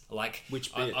 Aspects. Like,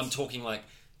 Which bits? I'm talking like,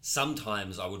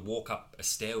 sometimes I would walk up a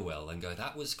stairwell and go,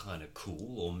 that was kind of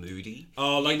cool or moody.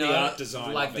 Oh, like You the know, art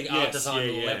design like of the it. art Yes, design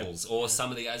of the yeah. levels, or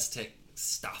some of the Aztec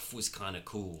stuff was kind of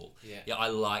cool. Yeah. I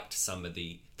liked some of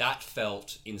that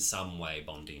felt in some way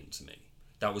Bondian to me.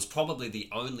 That was probably the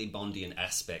only Bondian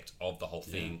aspect of the whole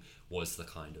thing, was the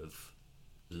kind of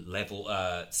level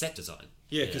set design.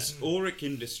 Yeah, because Auric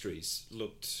Industries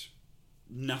looked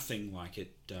nothing like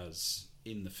it does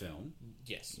in the film.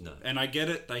 Yes. No. And I get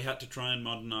it, they had to try and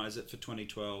modernise it for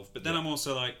 2012. But then I'm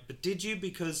also like, but did you?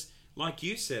 Because, like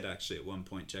you said actually at one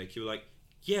point, Jake, you were like,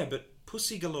 yeah, but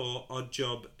Pussy Galore, Odd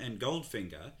Job, and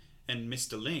Goldfinger, and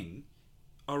Mr. Ling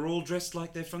are all dressed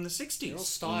like they're from the 60s. They're all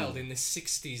styled in this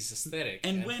 60s aesthetic.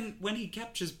 And when he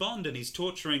captures Bond and he's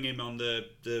torturing him on the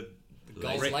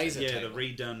gold laser the table.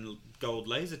 redone gold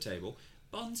laser table,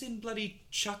 Bond's in bloody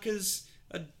chuckers,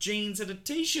 jeans, and a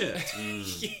t-shirt.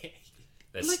 Yeah.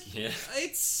 That's, Like, yeah.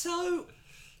 it's so...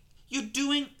 You're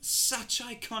doing such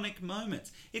iconic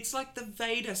moments. It's like the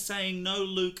Vader saying, no,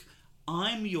 Luke,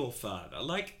 I'm your father.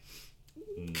 Like,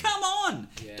 come on!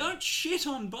 Yeah. Don't shit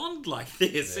on Bond like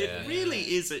this. Yeah. It really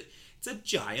is it's a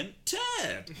giant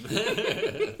turd.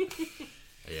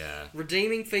 Yeah.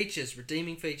 Redeeming features.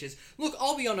 Look,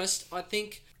 I'll be honest. I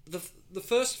think the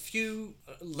first few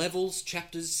levels,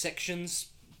 chapters, sections,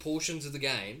 portions of the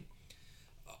game,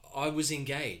 I was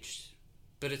engaged,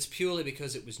 but it's purely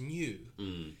because it was new,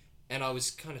 and I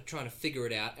was kind of trying to figure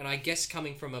it out. And I guess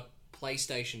coming from a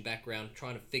PlayStation background,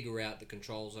 trying to figure out the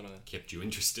controls on a Kept you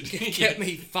interested. kept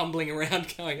me fumbling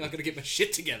around, going, I've got to get my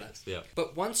shit together. Yeah.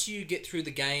 But once you get through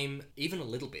the game, even a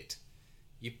little bit,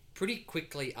 you pretty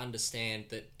quickly understand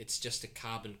that it's just a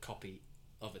carbon copy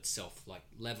of itself, like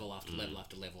level after level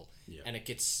after level, and it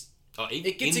gets Oh, it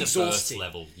gets in the exhausting. first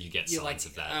level, you get you're signs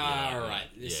like, of that. all Yeah, right,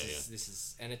 yeah. this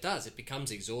is, and it does. It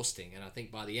becomes exhausting, and I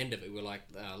think by the end of it, we're like,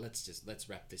 let's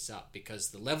wrap this up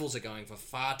because the levels are going for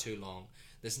far too long.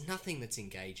 There's nothing that's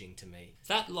engaging to me.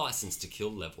 That License to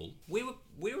Kill level, we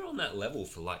were on that level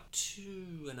for like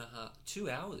 2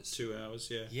 hours. 2 hours,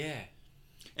 yeah. Yeah,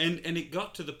 And it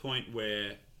got to the point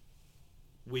where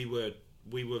we were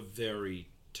very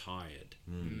tired.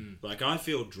 Like, I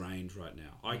feel drained right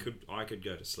now. I could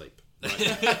go to sleep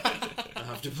right now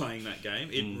after playing that game.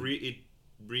 It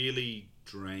really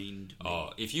drained me.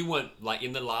 Oh, if you weren't, like,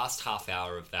 in the last half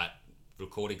hour of that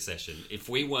recording session, if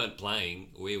we weren't playing,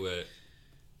 we were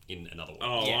in another world.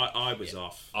 Oh, Yeah. I was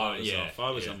off. Oh, I was yeah, off. I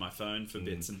was yeah. on my phone for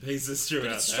bits and pieces throughout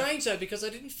But it's that. strange though, because I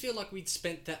didn't feel like we'd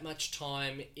spent that much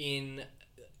time in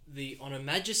the On Her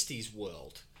Majesty's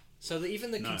world. So that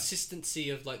even the No. consistency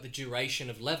of like the duration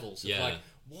of levels, of Yeah. like,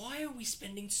 why are we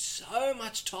spending so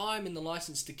much time in the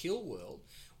License to Kill world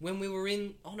when we were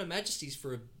in On Her Majesty's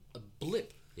for a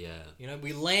blip? Yeah. You know,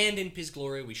 we land in Piz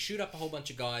Gloria, we shoot up a whole bunch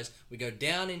of guys, we go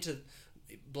down into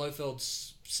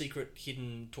Blofeld's secret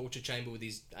hidden torture chamber with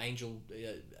his angel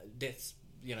deaths,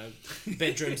 you know,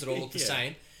 bedrooms that all look the Yeah.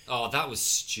 same. Oh, that was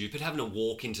stupid. Having to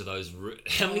walk into those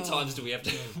How many times do we have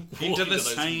to walk Into the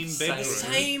those same bedroom.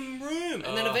 Same room.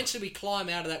 And then Oh. eventually we climb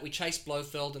out of that, we chase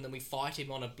Blofeld, and then we fight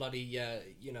him on a bloody,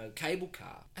 cable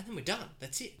car. And then we're done.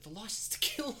 That's it. The License to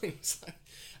Kill him. It's like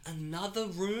another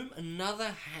room,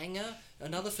 another hangar,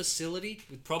 another facility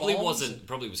with Probably bombs wasn't. and-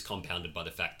 Probably was compounded by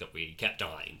the fact that we kept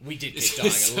dying. We did keep dying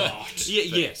So- a lot.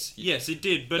 Yes, it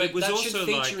did. But it was that also should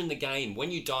feature like... in the game.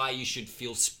 When you die, you should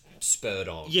feel spurred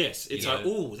on. Yes, it's You like,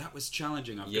 know? oh, that was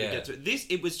challenging. I've got Yeah. to get to it. This.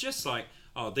 It was just like,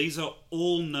 oh, these are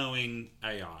all-knowing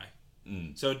AI.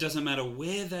 So it doesn't matter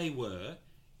where they were.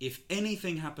 If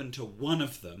anything happened to one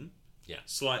of them, Yeah.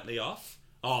 slightly off,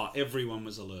 everyone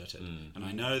was alerted. And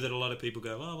I know that a lot of people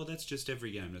go, oh, well, that's just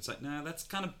every game. And it's like, no, that's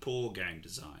kind of poor game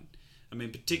design. I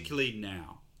mean, particularly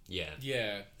now. Yeah.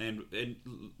 Yeah. And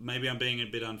maybe I'm being a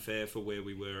bit unfair for where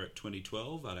we were at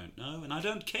 2012. I don't know, and I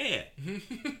don't care.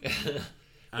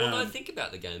 Well, no, think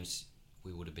about the games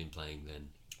we would have been playing then.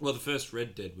 Well, the first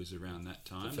Red Dead was around that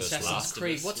time. first Assassin's Last of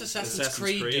Creed. Us. What's Assassin's, Assassin's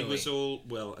Creed doing? was all...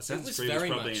 Well, Assassin's was Creed was very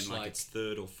probably much in like like- its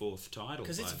third or fourth title.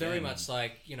 Because it's by very then. much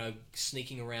like, you know,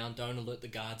 sneaking around, don't alert the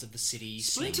guards of the city.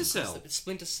 Splinter Cell.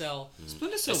 Splinter Cell.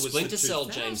 Splinter A Cell was Splinter the Cell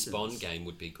 2000s. James Bond game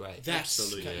would be great. That's,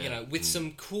 Absolutely, you know, with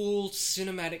some cool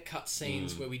cinematic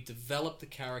cutscenes where we develop the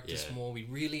characters Yeah. more, we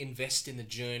really invest in the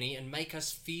journey and make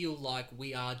us feel like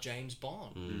we are James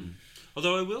Bond.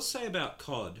 Although I will say about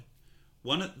COD,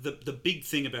 one of the big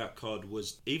thing about COD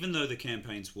was, even though the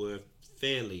campaigns were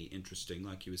fairly interesting,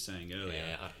 like you were saying earlier,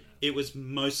 Yeah, I don't know. it was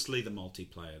mostly the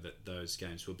multiplayer that those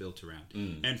games were built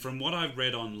around. And from what I've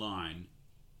read online,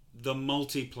 the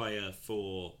multiplayer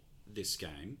for this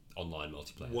game Online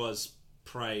multiplayer. was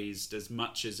praised as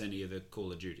much as any of the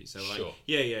Call of Duty. So like, Sure.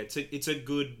 yeah, it's a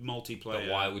good multiplayer. But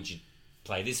why would you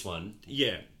play this one?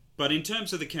 Yeah, but in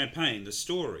terms of the campaign, the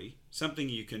story, something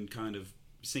you can kind of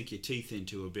sink your teeth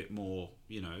into a bit more,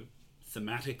 you know,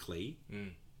 thematically,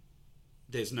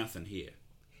 there's nothing here.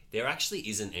 There actually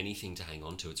isn't anything to hang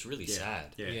on to. It's really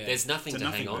sad. yeah. There's nothing It's a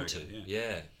to hang nothing on to. burger,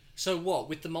 Yeah. So what,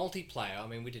 with the multiplayer, I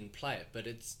mean, we didn't play it, but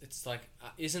it's like,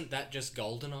 isn't that just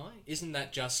GoldenEye? Isn't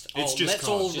that just, It's just let's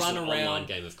COD. all It's just run an around... online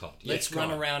game of COD. Let's Yeah, run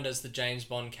COD. around as the James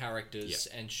Bond characters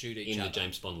and shoot each In other. the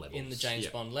James Bond levels. In the James Yeah.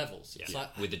 Bond levels. Yeah. It's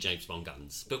like, With the James Bond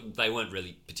guns. But they weren't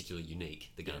really particularly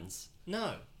unique, the guns.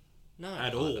 no.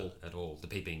 At all. Either, at all. The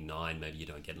PP9, maybe you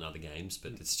don't get in other games,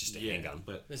 but it's just a handgun.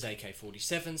 but There's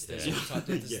AK-47s, there's, Yeah.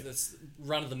 there's, Yeah. there's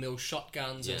run-of-the-mill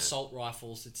shotguns and Yeah. assault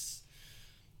rifles.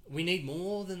 We need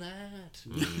more than that.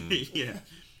 yeah,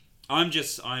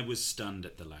 I was stunned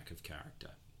at the lack of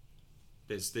character.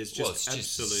 There's just Well, it's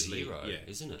just absolutely zero,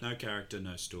 isn't it? No character,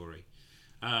 no story.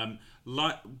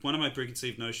 Like one of my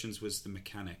preconceived notions was the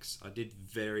mechanics. I did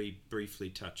very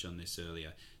briefly touch on this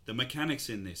earlier. The mechanics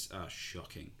in this are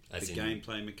shocking. As the in-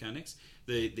 gameplay mechanics,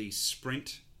 the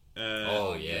sprint.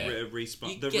 Oh, yeah. the You the get 3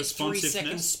 second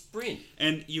responsiveness, sprint.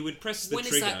 and you would press the When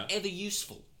is trigger. that ever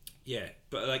useful? Yeah,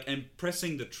 but and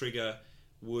pressing the trigger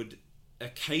would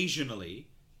occasionally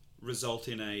result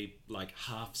in a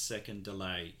half-second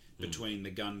delay between the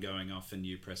gun going off and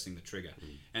you pressing the trigger,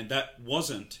 and that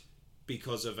wasn't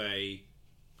because of a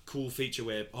cool feature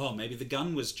where maybe the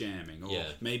gun was jamming, or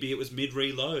maybe it was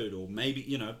mid-reload, or maybe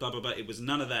blah blah blah. It was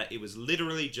none of that. It was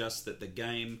literally just that the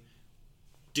game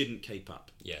didn't keep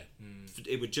up. Yeah.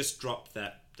 It would just drop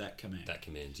that command. That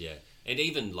command, yeah. And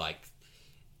even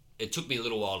it took me a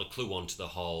little while to clue on to the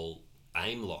whole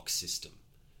aim lock system.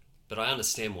 But I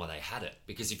understand why they had it,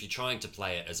 because if you're trying to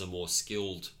play it as a more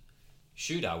skilled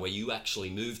shooter where you actually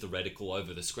move the reticle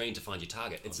over the screen to find your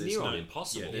target, it's There's near no- on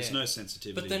impossible. Yeah, there's Yeah. no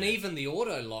sensitivity. But then there. even the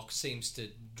auto lock seems to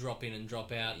drop in and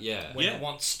drop out Yeah. when Yeah. it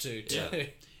wants to, too.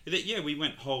 Yeah, we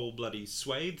went whole bloody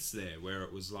swathes there where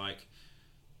it was like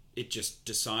it just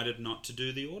decided not to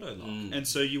do the auto lock, and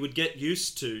so you would get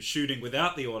used to shooting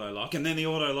without the auto lock, and then the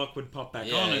auto lock would pop back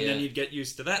Yeah, on, and then yeah. you'd get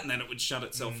used to that, and then it would shut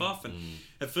itself off. And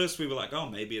at first we were like,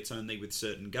 maybe it's only with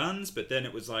certain guns, but then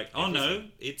it was like, no,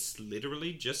 it's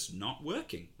literally just not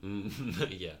working.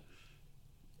 Yeah.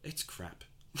 It's crap.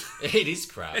 It is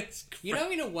crap. It's crap. You know,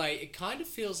 in a way, it kind of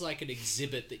feels like an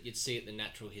exhibit that you'd see at the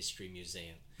Natural History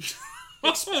Museum.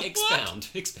 Expound.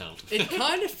 It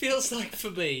kind of feels like,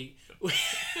 for me...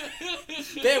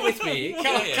 Bear with me.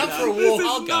 Come for a This walk. is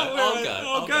I'll go. not where I'll go.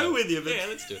 I'll go with you. But Yeah,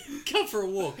 let's do it. Come for a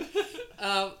walk.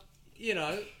 You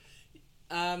know...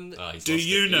 Oh, he's do lost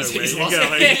you it. know He's- where he's you're lost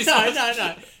it.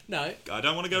 going? No. I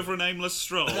don't want to go for an aimless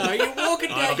stroll. No, you're walking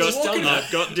down. I've You're got, walking,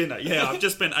 I've got dinner. Yeah, I've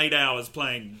just spent 8 hours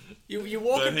playing. you're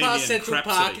walking Bohemian past Central Crapsody.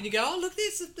 Park and you go, oh, look,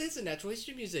 there's a Natural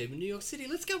History Museum in New York City.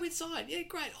 Let's go inside. Yeah,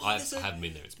 great. Oh, I haven't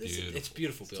been there. It's beautiful. It's a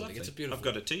beautiful building. It's a beautiful... I've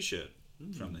got a T-shirt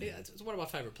from there. Yeah, it's one of my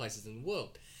favourite places in the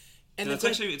world. And And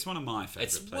they've got- it's one of my favourite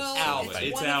It's places. well, our it's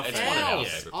favourite. one It's of our It's favourite. one of our ours.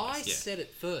 favourite I places. said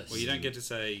it first. Well, you don't get to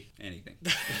say anything.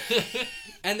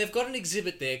 And they've got an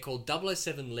exhibit there called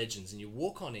 007 Legends, and you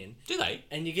walk on in, Do they?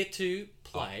 and you get to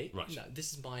play. Oh, right. No,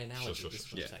 this is my analogy. Sure, this is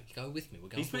sure, what I'm sure. saying. Go with me. We're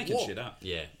going He's for a making walk. shit up.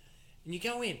 Yeah. And you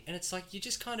go in, and it's like you're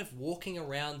just kind of walking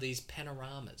around these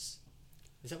panoramas.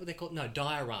 Is that what they're called? No,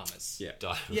 dioramas. Yeah.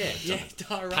 Yeah,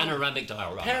 diorama. Panoramic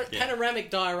diorama. Panoramic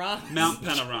dioramas. Mount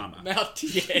Panorama.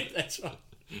 Yeah, that's right.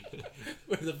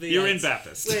 With the V8s. You're in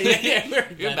Bathurst. Yeah, we're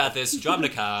in You're Bathurst. about this, driving a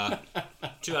car,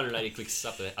 280 clicks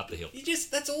up the hill.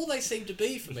 That's all they seem to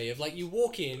be for me. Of like, you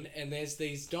walk in and there's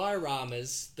these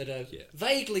dioramas that are Yeah.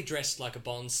 vaguely dressed like a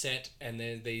Bond set, and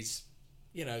then these,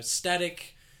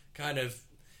 static kind of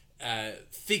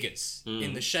figures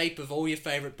in the shape of all your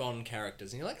favourite Bond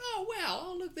characters, and you're like, oh wow,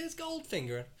 oh look, there's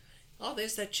Goldfinger, oh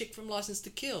there's that chick from License to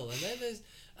Kill, and then there's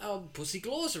Pussy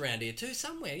Glaw's around here too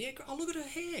somewhere. Yeah, oh look at her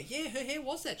hair. Yeah, her hair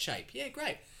was that shape. Yeah,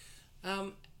 great.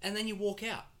 And then you walk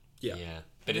out. Yeah.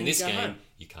 But And in then you this go game, home.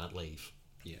 you can't leave.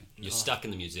 Yeah. You're stuck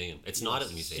in the museum. It's night at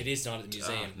the museum. It is not at the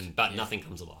museum, But nothing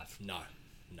comes alive. No,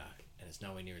 and it's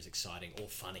nowhere near as exciting or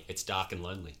funny. It's dark and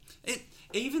lonely.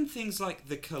 Even things like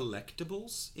the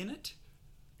collectibles in it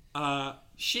are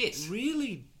Shit.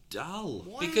 really dull.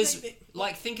 Why Because, are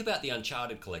they- think about the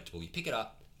Uncharted collectible. You pick it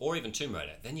up, or even Tomb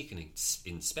Raider. Then you can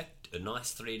inspect a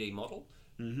nice 3D model,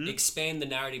 expand the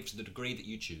narrative to the degree that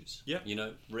you choose. Yep.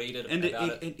 Read it And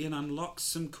about it unlocks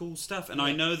some cool stuff. And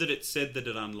I know that it said that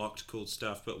it unlocked cool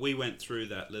stuff, but we went through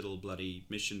that little bloody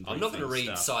mission I'm not going to briefing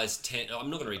read stuff. size 10.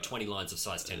 I'm not going to read 20 lines of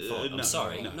size 10 font. no, I'm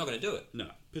sorry. no. I'm not going to do it. No,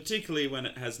 particularly when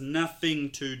it has nothing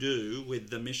to do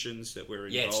with the missions that we're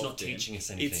involved in. Yeah, it's not teaching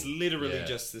us anything. It's literally Yeah.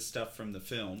 just the stuff from the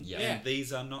film. Yeah. And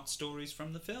these are not stories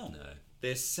from the film. No.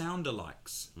 They're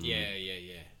sound-alikes. Yeah.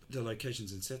 The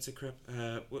locations and sets are crap.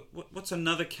 What's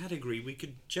another category we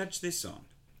could judge this on?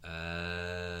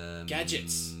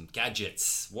 Gadgets.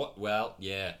 Gadgets. What? Well,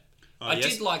 yeah. Oh, I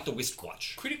yes. did like the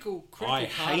wristwatch. Critical I part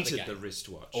hated of the the game.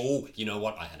 wristwatch. Oh, you know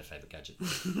what? I had a favourite gadget.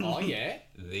 Oh yeah.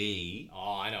 The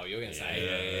Oh, I know what you're gonna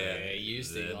say. Yeah,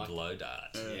 used the to like. blow dart.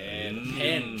 Yeah, the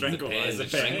pen. Tranquilizer the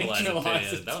pen. tranquilizer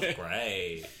Tranquilizer pen. That was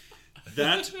great.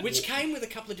 That Which came with a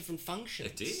couple of different functions.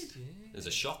 It did. There's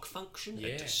a shock function, Yeah.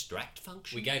 a distract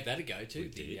function. We gave that a go too.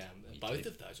 We Both did.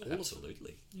 of those. All of them.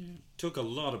 Absolutely. took a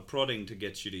lot of prodding to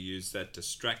get you to use that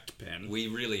distract pen. We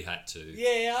really had to.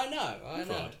 Yeah, I know.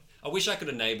 Prod. I wish I could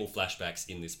enable flashbacks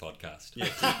in this podcast. Yeah.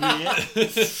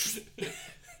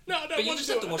 No, I don't But you want just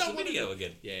to have do to it. watch I the don't want to video do it.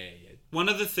 again. Yeah. One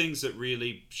of the things that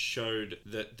really showed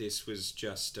that this was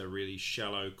just a really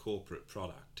shallow corporate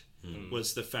product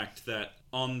was the fact that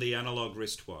on the analog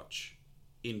wristwatch,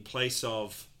 in place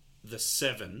of the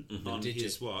 7 on Digit,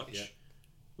 his watch, yeah.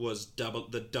 was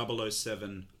the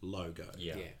 007 logo.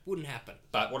 Yeah. Yeah, wouldn't happen.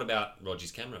 But what about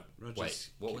Roger's camera? Roger's Wait,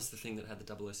 what was the thing that had the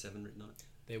 007 written on it?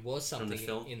 There was something the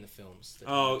film? in the films. That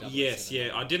Oh, had yes, 007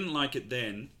 yeah. I didn't like it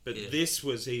then, but Yeah. this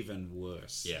was even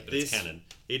worse. Yeah, but this, it's canon.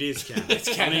 It is canon.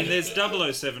 I mean, there's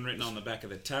 007 written on the back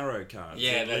of the tarot cards.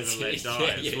 Yeah, that Live that's and Let it. Die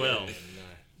Yeah, as yeah. well. No.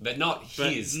 But not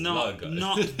But his not, logo.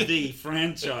 not the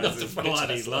franchise's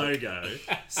bloody franchise logo.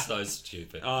 So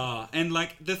stupid. And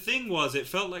like the thing was, it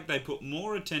felt like they put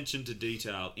more attention to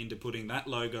detail into putting that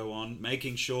logo on,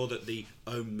 making sure that the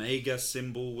Omega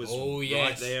symbol was right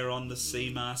yes. there on the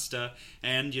Seamaster,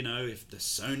 and if the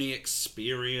Sony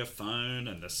Xperia phone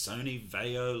and the Sony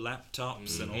Vaio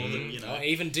laptops and all the Oh,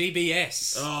 even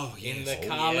DBS. Oh, in yes. the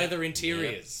car yeah. leather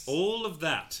interiors. all of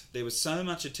that. There was so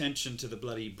much attention to the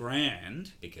bloody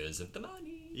brand. Because of the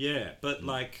money. Yeah, but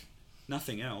like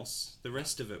nothing else. The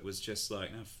rest of it was just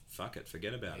like, no, fuck it,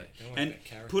 forget about it. don't worry And about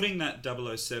character. putting that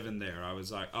 007 there, I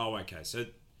was like, oh, okay, so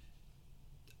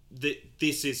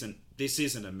this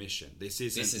isn't a mission. This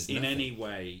isn't is in nothing. any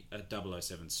way a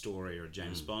 007 story or a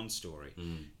James Bond story.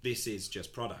 This is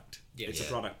just product. Yeah. It's a Yeah.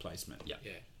 product placement. Yeah.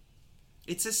 Yeah.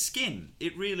 It's a skin.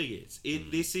 It really is.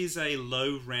 This is a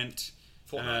low rent,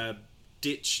 Fortnite.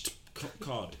 ditched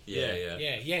COD. Yeah.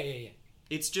 Yeah.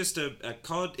 It's just a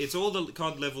COD. It's all the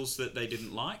COD levels that they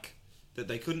didn't like, that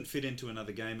they couldn't fit into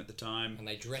another game at the time. And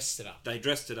they dressed it up. They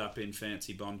dressed it up in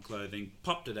fancy Bond clothing,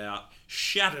 popped it out,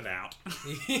 shat it out,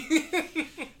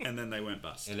 and then they went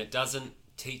bust. And it doesn't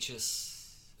teach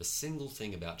us a single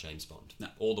thing about James Bond. No.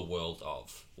 Or the world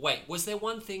of... Wait, was there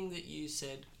one thing that you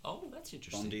said, oh, that's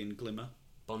interesting. Bondy and Glimmer.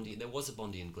 Bondi, there was a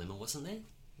Bondi and Glimmer, wasn't there?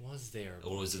 Was there?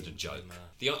 Or was it a joke?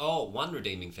 Glimmer? One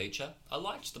redeeming feature. I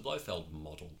liked the Blofeld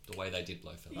model, the way they did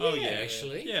Blofeld. Oh yeah,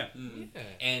 actually. Yeah. Yeah.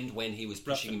 And when he was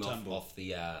pushing him and off, tumble. off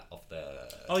the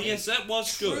Oh yes, that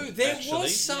was True, good. there actually.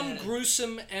 was some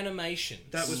gruesome animation.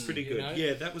 That was pretty you good. know?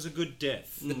 Yeah, that was a good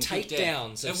death. The Good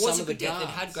takedowns death. of It was some a of the good death. It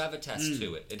guards. had gravitas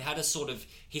to it. It had a sort of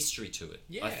history to it.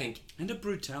 Yeah. I think And a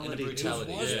brutality. And a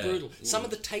brutality. It was Yeah. brutal. Some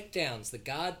of the takedowns, the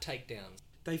guard takedowns.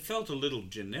 They felt a little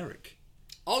generic.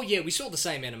 Oh yeah, we saw the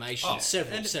same animation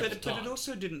several But times. it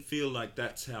also didn't feel like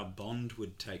that's how Bond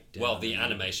would take down. well, the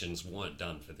animations weren't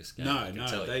done for this game. I can No,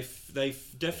 tell you. they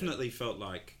definitely felt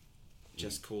like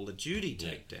just Call of Duty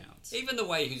takedowns. Even the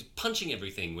way he was punching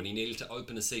everything when he needed to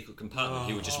open a secret compartment,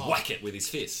 he would just whack it with his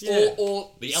fist. Yeah.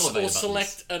 Or The elevator or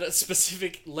select at a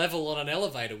specific level on an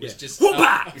elevator was Yeah. just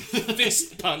Whoop-ah!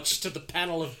 fist punch to the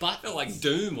panel of buttons. Felt like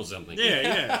Doom or something.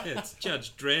 Yeah, it's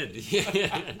Judge Dredd.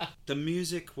 Yeah. The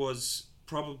music was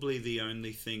probably the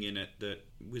only thing in it that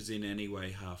was in any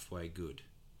way halfway good.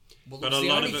 Well, But it was a the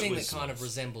lot only of it thing was- that kind of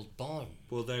resembled Bond.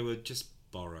 Well, they were just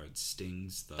borrowed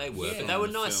stings, though. They were, Yeah. but they were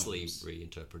from nicely films.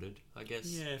 reinterpreted, I guess.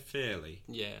 Yeah, fairly.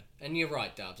 Yeah. And you're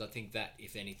right, Dubs. I think that,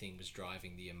 if anything, was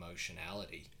driving the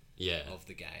emotionality Yeah. of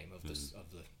the game, of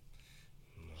the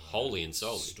Wholly and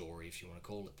solely. story, if you want to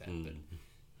call it that. But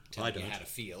I telling you don't. how to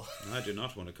feel. I do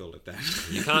not want to call it that.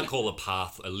 You can't call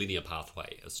a linear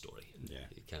pathway a story. Yeah.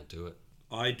 You can't do it.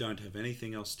 I don't have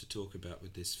anything else to talk about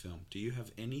with this film. Do you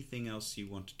have anything else you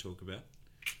want to talk about?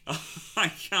 I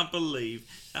can't believe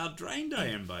how drained I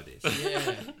am by this.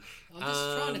 Yeah. I'm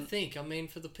just trying to think. I mean,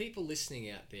 for the people listening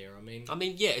out there, I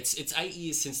mean, yeah, it's 8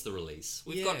 years since the release.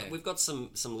 We've got some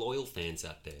loyal fans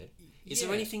out there. Is there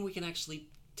Yeah. anything we can actually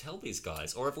tell these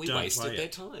guys, or have we Don't wasted play their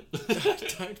it. time?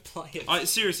 don't play it.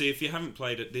 Seriously, if you haven't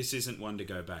played it, this isn't one to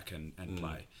go back and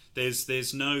play.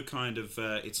 There's no kind of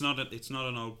it's not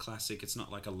an old classic. It's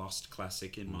not like a lost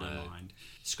classic in my mind.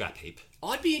 Scrap heap.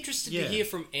 I'd be interested Yeah. to hear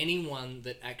from anyone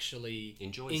that actually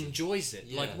Enjoys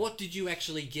it. Like, Yeah. what did you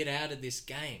actually get out of this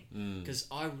game? Because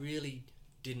I really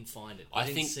didn't find it. I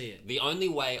didn't think see it. the only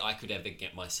way I could ever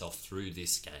get myself through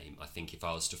this game, I think, if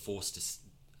I was to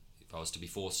be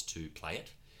forced to play it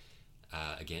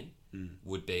again,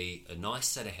 would be a nice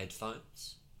set of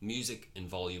headphones, music and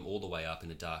volume all the way up in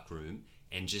a dark room,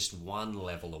 and just one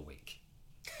level a week.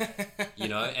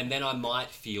 And then I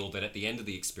might feel that at the end of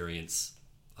the experience,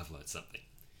 I've learned something.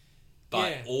 But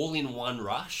Yeah. all in one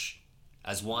rush,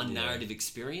 as one narrative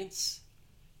experience,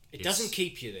 It doesn't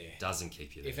keep you there. doesn't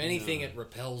keep you there. If anything, it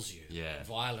repels you Yeah.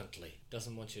 violently.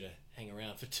 Doesn't want you to hang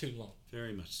around for too long.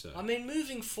 Very much so. I mean,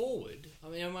 moving forward,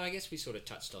 I guess we sort of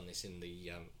touched on this in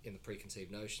the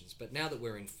preconceived notions, but now that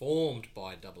we're informed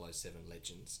by 007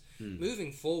 Legends,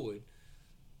 moving forward,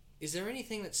 is there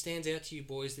anything that stands out to you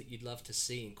boys that you'd love to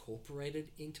see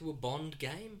incorporated into a Bond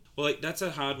game? Well, that's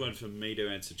a hard one for me to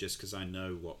answer just because I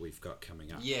know what we've got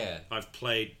coming up. Yeah. I've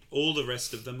played all the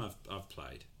rest of them. I've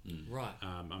played. Right,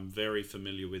 I'm very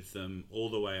familiar with them all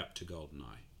the way up to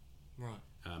GoldenEye. right.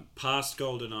 Past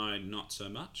GoldenEye, not so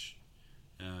much.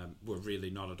 Well, really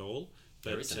not at all. But,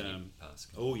 There isn't any past.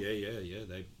 Oh yeah.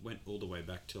 They went all the way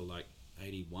back till like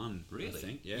 81. I Really?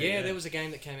 think. Yeah, there was a game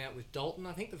that came out with Dalton.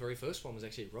 I think the very first one was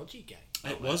actually a Rogi game.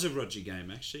 It was a Roger game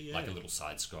actually. Yeah. Like a little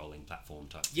side-scrolling platform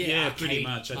type. Yeah, pretty arcadey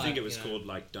much. I type, think it was you know. called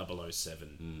like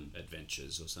 007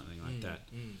 Adventures or something like that.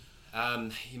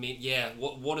 You mean, yeah?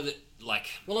 What are the like?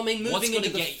 Well, I mean, what's moving gonna into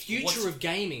the get- future what's- of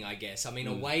gaming, I guess. I mean,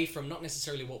 away from not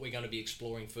necessarily what we're going to be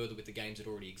exploring further with the games that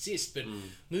already exist, but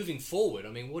moving forward, I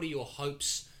mean, what are your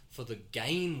hopes for the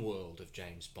game world of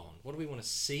James Bond? What do we want to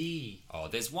see? Oh,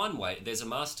 there's one way. There's a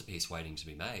masterpiece waiting to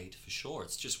be made for sure.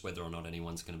 It's just whether or not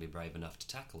anyone's going to be brave enough to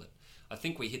tackle it. I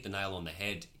think we hit the nail on the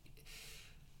head.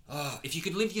 Oh, if you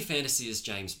could live your fantasy as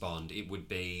James Bond, it would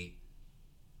be: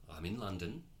 I'm in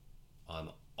London.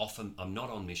 I'm not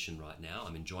on mission right now.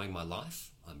 I'm enjoying my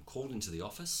life. I'm called into the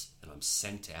office and I'm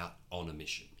sent out on a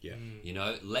mission. Yeah.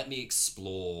 Let me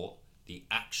explore the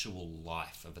actual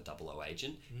life of a 00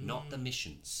 agent, not the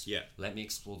missions. Yeah. Let me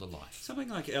explore the life. Something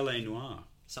like L.A. Noire.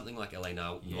 Something like LA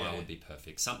Noire Yeah. would be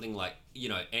perfect. Something like,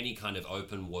 any kind of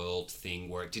open world thing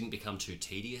where it didn't become too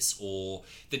tedious, or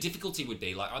the difficulty would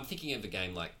be, like, I'm thinking of a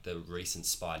game like the recent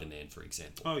Spider-Man, for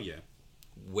example, Oh yeah.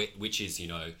 which is,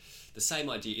 the same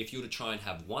idea. If you were to try and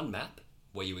have one map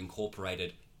where you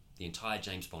incorporated the entire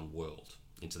James Bond world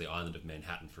into the island of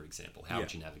Manhattan, for example. How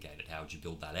would you navigate it? How would you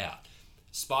build that out?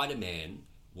 Spider-Man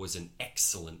was an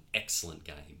excellent, excellent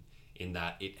game in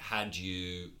that it had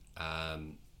you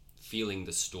feeling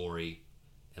the story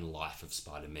and life of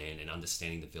Spider-Man and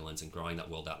understanding the villains and growing that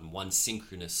world out in one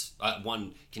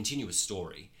continuous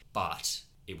story. But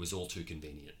it was all too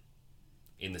convenient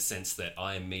in the sense that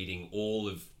I am meeting all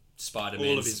of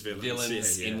Spider-Man's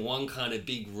villains in one kind of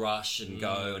big rush and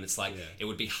go, and it's like it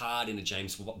would be hard in a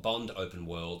James Bond open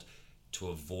world to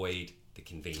avoid the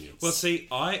convenience. Well, see,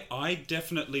 I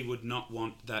definitely would not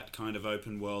want that kind of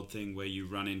open world thing where you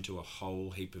run into a whole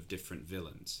heap of different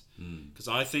villains, because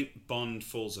I think Bond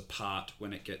falls apart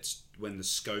when the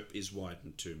scope is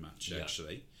widened too much.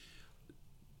 Actually,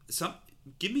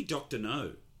 give me Dr.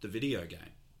 No, the video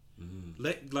game.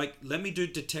 Let me do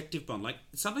Detective Bond. Like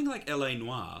something like L.A.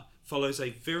 Noire follows a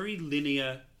very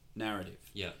linear narrative.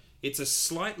 Yeah. It's a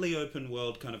slightly open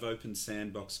world, kind of open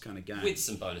sandbox kind of game. With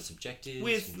some bonus objectives.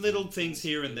 With little things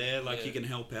here and there, like you can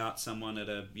help out someone at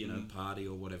a party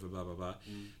or whatever, blah, blah, blah.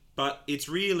 But it's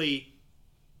really...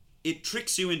 It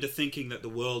tricks you into thinking that the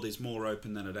world is more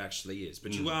open than it actually is.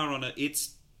 But you are on a...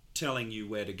 It's telling you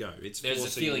where to go. There's a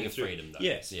feeling of freedom, though.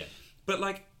 Yes. Yeah. But,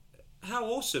 like, how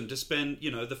awesome to spend,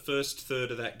 the first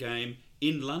third of that game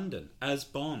in London as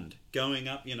Bond, going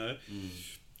up,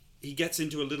 He gets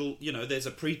into a little, there's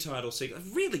a pre-title sequence.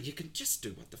 Really, you can just do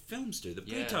what the films do. The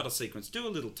pre-title sequence, do a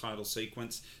little title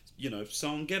sequence,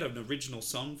 song, get an original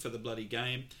song for the bloody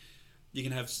game. You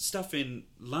can have stuff in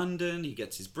London, he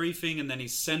gets his briefing, and then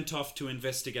he's sent off to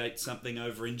investigate something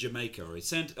over in Jamaica, or he's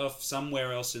sent off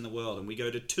somewhere else in the world, and we go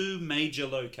to 2 major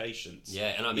locations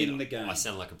and I mean, in the game. I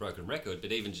sound like a broken record,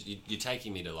 but even you're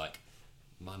taking me to, like,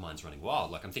 my mind's running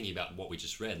wild. Like, I'm thinking about what we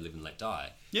just read, Live and Let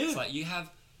Die. Yeah. It's like you have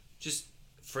just...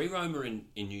 Free roamer in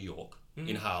New York,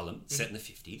 in Harlem, set in the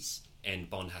 50s, and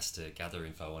Bond has to gather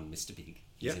info on Mr. Big.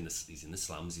 He's in the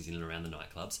slums, he's in and around the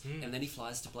nightclubs, and then he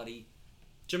flies to bloody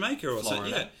Jamaica or Florida.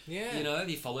 something. Yeah.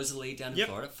 He follows the lead down in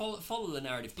Florida. Follow the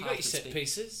narrative path. You got your set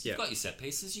pieces. You've got your set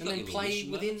pieces. And then play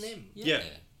within them. Yeah.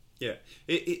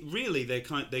 It really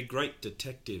they're great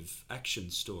detective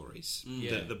action stories.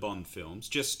 The Bond films,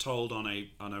 just told on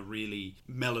a really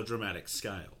melodramatic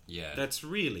scale. Yeah, that's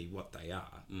really what they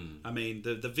are. I mean,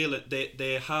 the villain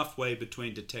they're halfway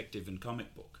between detective and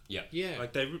comic book. Yeah.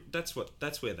 Like that's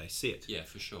where they sit. Yeah,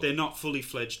 for sure. They're not fully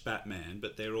fledged Batman,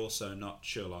 but they're also not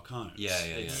Sherlock Holmes.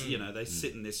 Yeah. They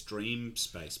sit in this dream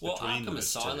space. Well, between Arkham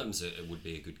those Asylum's would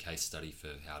be a good case study for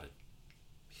how to.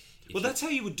 Well, that's how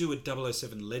you would do a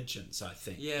 007 Legends, I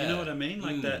think. Yeah. You know what I mean?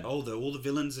 Like that. All the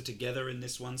villains are together in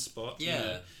this one spot.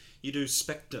 Yeah. You do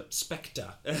Spectre. Spectre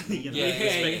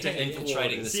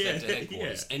infiltrating the Spectre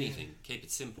headquarters. Anything. Keep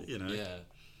it simple. Yeah.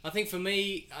 I think for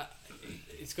me,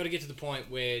 it's got to get to the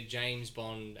point where James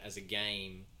Bond as a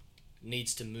game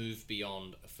needs to move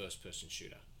beyond a first-person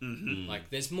shooter. Like,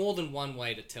 there's more than one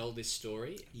way to tell this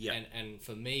story. And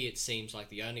for me, it seems like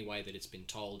the only way that it's been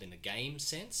told in a game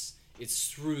sense,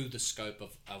 it's through the scope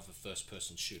of a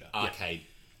first-person shooter. Arcade.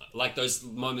 Like those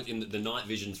moments in the night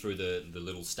vision through the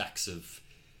little stacks of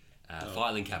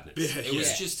filing cabinets. It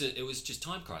was just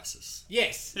Time Crisis.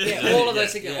 Yes. Yeah, all of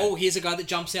those things. Oh, here's a guy that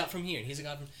jumps out from here, and here's a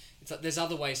guy from... It's like there's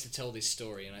other ways to tell this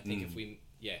story, and I think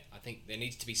I think there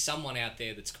needs to be someone out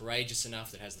there that's courageous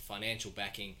enough, that has the financial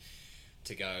backing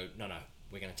to go, no,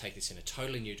 we're going to take this in a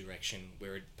totally new direction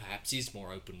where it perhaps is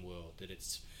more open world, that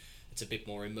it's a bit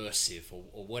more immersive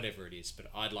or whatever it is. But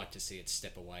I'd like to see it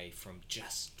step away from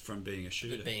being a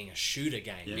shooter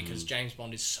game, because James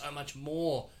Bond is so much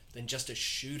more than just a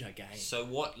shooter game. So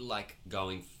what,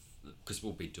 because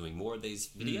we'll be doing more of these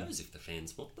videos if the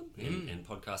fans want them, and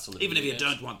podcasts on the even if you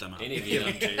don't want them, and if you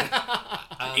don't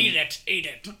eat it.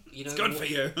 It's good for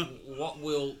you.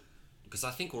 Because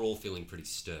I think we're all feeling pretty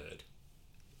stirred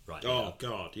right now. Oh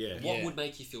God, yeah. What would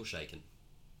make you feel shaken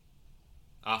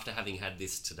after having had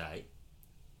this today?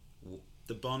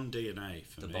 The Bond DNA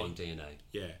for me. The Bond DNA.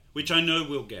 Yeah, which I know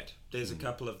we'll get. There's a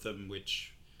couple of them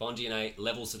which... Bond DNA,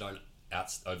 levels that don't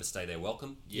overstay their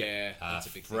welcome. Yeah, that's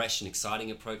a big fresh thing. and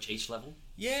exciting approach each level.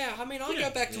 Yeah, I mean, I go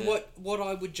back to what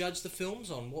I would judge the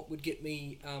films on. What would get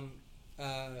me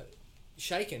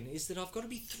shaken is that I've got to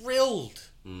be thrilled.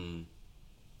 And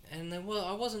then,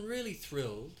 I wasn't really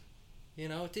thrilled.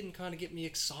 It didn't kind of get me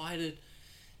excited.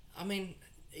 I mean,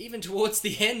 even towards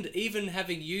the end, even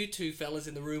having you two fellas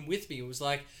in the room with me, it was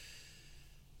like,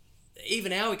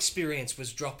 even our experience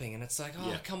was dropping, and it's like,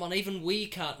 come on, even we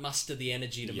can't muster the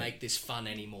energy to make this fun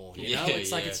anymore.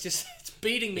 It's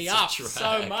beating me up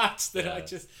so much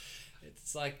that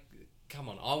it's like, come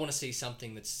on, I want to see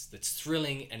something that's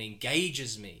thrilling and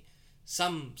engages me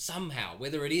somehow,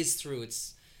 whether it is through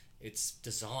its its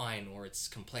design or its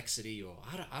complexity, or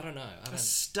I don't know. A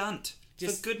stunt.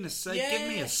 Just- For goodness sake, give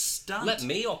me a stunt. Let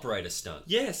me operate a stunt.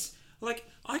 Yes. Like,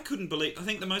 I couldn't believe... I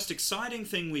think the most exciting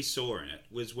thing we saw in it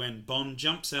was when Bond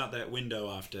jumps out that window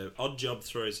after Oddjob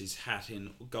throws his hat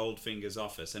in Goldfinger's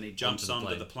office and he jumps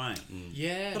onto the plane.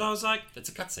 Yeah. But I was like, It's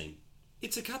a cutscene.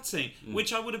 it's a cutscene,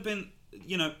 which I would have been,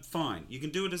 you know, fine. You can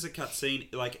do it as a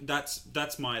cutscene. Like,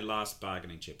 that's my last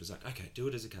bargaining chip. Is like, okay, do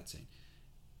it as a cutscene.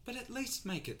 But at least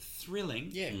make it thrilling.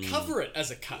 Yeah, cover it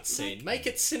as a cutscene. Make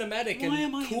it cinematic Why and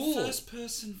am I cool. in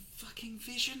first-person fucking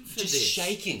vision for Just this?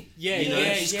 shaking. Yeah, You know,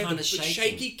 yeah, just yeah. kinda The shaking.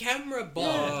 shaky camera,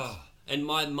 Bond. Oh. And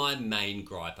my main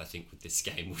gripe, I think, with this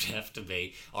game would have to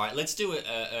be, all right, let's do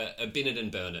a bin it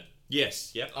and burn it. Yes,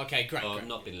 yep. Okay, great. Oh, great.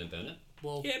 not bin it and burn it.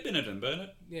 Well, Yeah, bin it and burn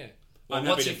it. yeah. I'm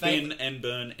what's happy to your bin and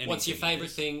burn anything. What's your in favourite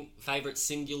this. thing? Favourite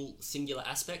singular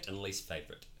aspect and least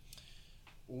favourite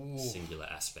Ooh. singular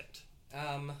aspect.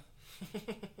 I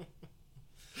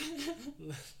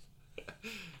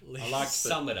liked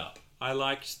Sum it up. I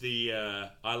liked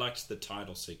the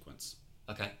title sequence.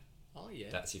 Okay, Oh yeah.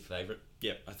 that's your favourite.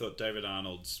 Yep, I thought David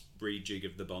Arnold's rejig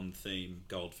of the Bond theme,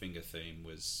 Goldfinger theme,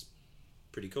 was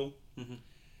pretty cool. Mm-hmm.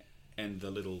 And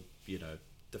the little, you know,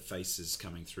 the faces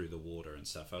coming through the water and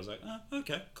stuff. I was like, oh,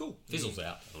 okay, cool. Fizzles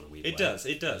out on a weird way. It does.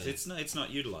 Yeah. It's not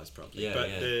utilized properly, Yeah, but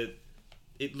yeah.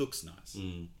 it looks nice.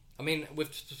 I mean,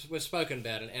 we've spoken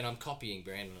about it, and I'm copying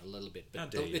Brandon a little bit, How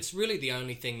but dare you. it's really the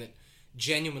only thing that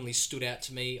genuinely stood out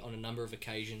to me on a number of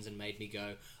occasions and made me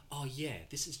go, "Oh yeah,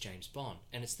 this is James Bond,"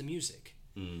 and it's the music.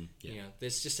 You know,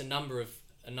 there's just a number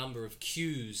of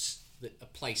cues that are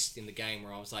placed in the game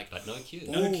where I was like, But no cue.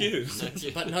 No Ooh. cues. No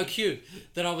cue. but no cue.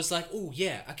 That I was like, oh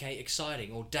yeah, okay,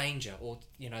 exciting, or danger, or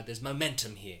you know, there's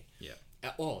momentum here. Yeah.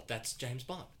 Oh, that's James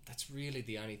Bond. That's really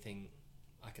the only thing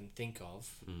I can think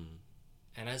of.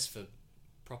 And as for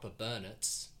proper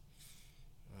burnets,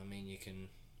 I mean,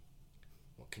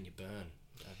 what can you burn?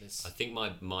 I think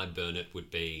my burn it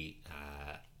would be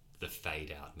the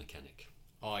fade out mechanic.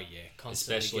 Oh yeah,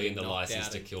 constantly Especially in the getting knocked license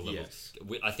out to and- kill level. Yes.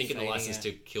 I think in the Fading license out.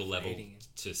 to kill level, Fading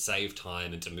out. to save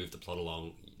time and to move the plot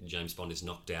along, James Bond is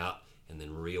knocked out and then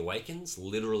reawakens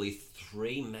literally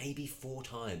 3, maybe 4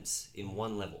 times in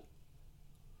one level.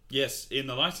 Yes, in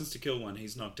the License to Kill one,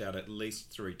 he's knocked out at least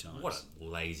 3 times. What a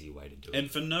lazy way to do it. And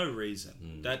for no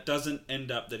reason. That doesn't end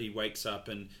up that he wakes up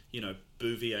and, you know,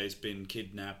 Bouvier's been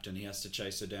kidnapped and he has to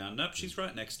chase her down. Nope, she's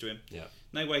right next to him. Yeah. And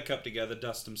they wake up together,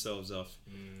 dust themselves off.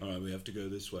 All right, we have to go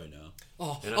this way now.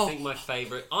 Oh, And I think my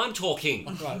favourite... I'm talking!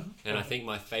 right. And I think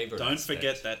my favourite Don't aspect-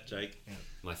 forget that, Jake.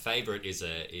 My favourite is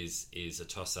a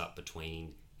toss-up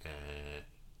between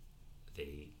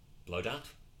the blow dart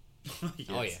Yes.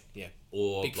 Oh yeah, yeah.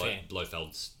 or Big fan.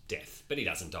 Blofeld's death. But he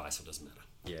doesn't die, so it doesn't matter.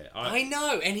 Yeah. I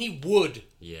know, and he would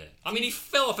Yeah. I mean, he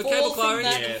fell off a fall cable from car and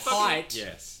that Yes. height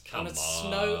Yes. Come on a on.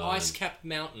 snow ice-capped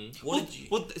mountain. What did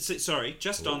you... Sorry,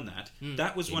 just on that.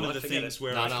 That was You one of might the forget things it.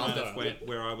 where No, I no, kind I'm of good. went,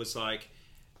 where I was like,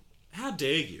 how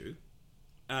dare you?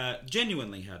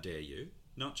 Genuinely, how dare you?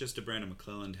 Not just a Brandon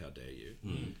McClelland, how dare you?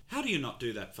 How do you not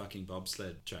do that fucking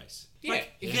bobsled chase? Yeah,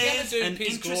 if you're there's gonna do an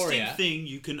Piz interesting Gloria- thing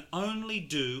you can only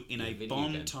do in a video game.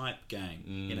 Bond-type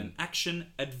game, in an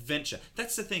action-adventure.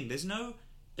 That's the thing. There's no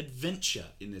adventure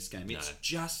in this game. It's No.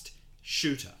 just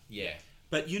shooter. Yeah.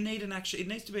 But you need an action. It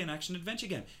needs to be an action-adventure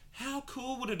game. How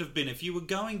cool would it have been if you were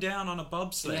going down on a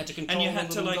bobsled You had to and control you the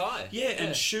had to little like, guy. yeah,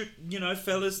 and shoot, you know,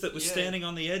 fellas that were Yeah. standing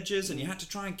on the edges, and you had to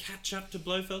try and catch up to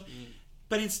Blofeld.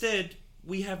 But instead,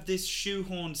 we have this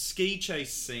shoehorned ski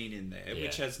chase scene in there, Yeah.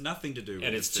 which has nothing to do with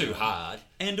And the it's too film. hard.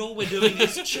 And all we're doing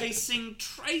is chasing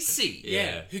Tracy.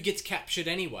 Yeah. Who gets captured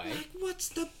anyway. Like, what's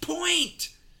the point?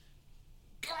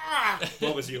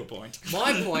 What was your point?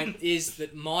 My point is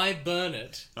that my burn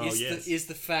it Oh, is, yes. is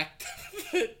the fact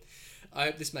that I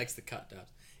hope this makes the cut down.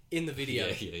 In the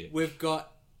video, Yeah. we've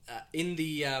got in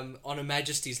the on a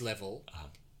Majesty's level,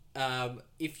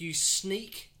 if you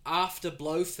sneak after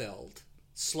Blofeld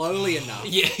slowly enough.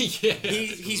 Yeah.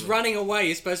 He's running away.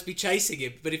 You're supposed to be chasing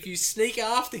him, but if you sneak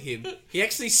after him, he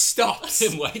actually stops.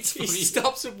 And waits for He you.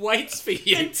 stops and waits for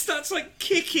you. And starts like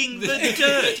kicking the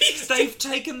dirt. They've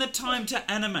taken the time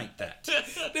to animate that.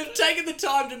 They've taken the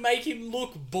time to make him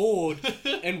look bored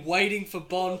and waiting for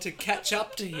Bond to catch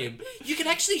up to him. You can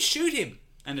actually shoot him.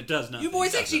 And it does nothing. You boys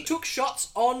It does actually nothing. took shots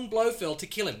on Blofeld to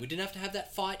kill him. We didn't have to have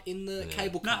that fight in the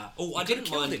cable car. Oh, We could've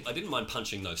killed him. I didn't mind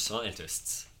punching those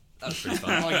scientists. That was pretty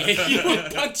fun. Oh yeah, you were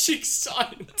punching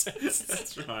scientists.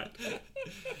 That's right.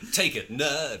 Take it,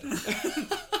 nerd.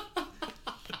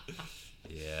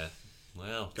 Yeah.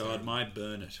 Well. God, my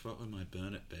burn it. What would my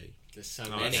burn it be? There's so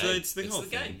Oh, many. it's the It's whole the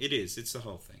thing. game. It is. It's the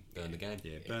whole thing. Burn the game.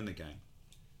 Yeah, burn the game.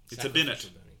 It's a bin it.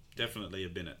 Sacrificial burning. definitely a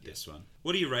bin at this one.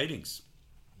 What are your ratings?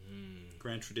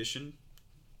 Grand Tradition.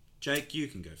 Jake, you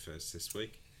can go first this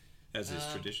week, as is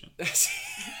tradition.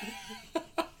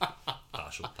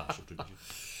 Partial tradition.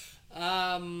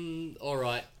 All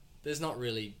right. There's not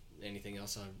really anything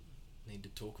else I need to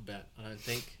talk about, I don't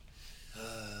think.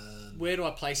 Where do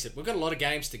I place it? We've got a lot of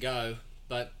games to go,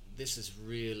 but this is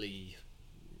really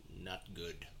not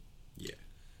good. Yeah.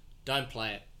 Don't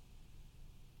play it.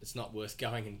 It's not worth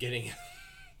going and getting.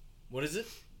 What is it?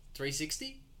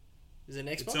 360? Is it an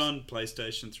Xbox? It's on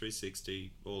PlayStation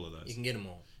 360, all of those. You can get them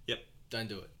all. Yep. Don't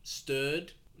do it.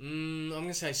 Stirred? I'm going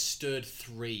to say Stirred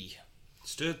 3.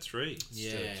 Stirred 3. Yeah.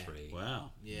 Stirred 3.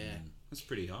 Wow. Yeah. That's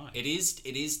pretty high. It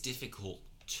is difficult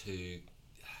to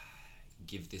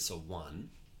give this a 1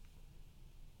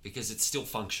 because it's still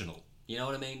functional. You know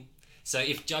what I mean? So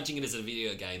if judging it as a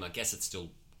video game, I guess it still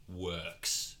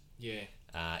works. Yeah.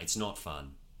 It's not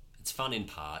fun. It's fun in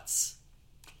parts.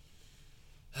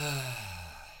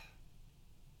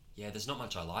 Yeah, there's not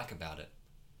much I like about it.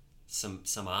 Some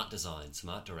art design, some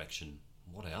art direction.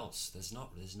 What else? There's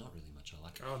not really much I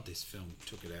like. God, this film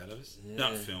took it out of us. Yeah.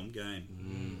 Not film,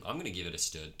 game. I'm going to give it a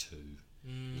Stirred 2.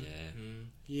 Yeah.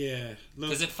 Yeah. Look,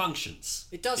 Because it functions.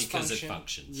 It does because function. it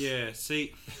functions. yeah,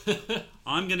 see,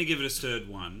 I'm going to give it a Stirred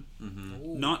 1.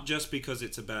 Not just because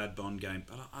it's a bad Bond game,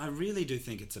 but I really do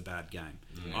think it's a bad game.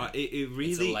 It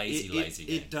really... It's a lazy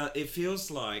game. It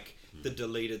feels like the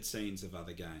deleted scenes of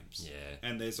other games. Yeah.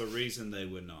 And there's a reason they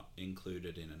were not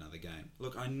included in another game.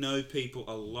 Look, I know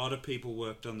a lot of people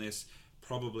worked on this,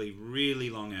 probably really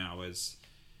long hours.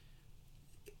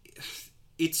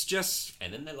 It's just...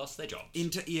 And then they lost their jobs.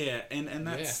 and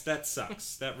that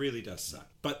sucks. That really does suck.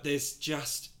 But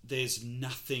there's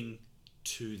nothing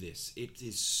to this. It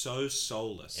is so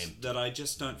soulless Empty. that I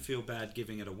just don't feel bad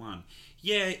giving it a 1.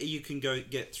 Yeah, you can go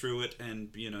get through it, and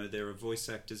there are voice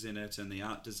actors in it, and the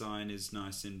art design is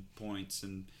nice in points,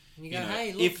 and You go,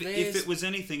 hey, look, if there's it was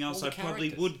anything else, all I the probably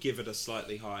characters. would give it a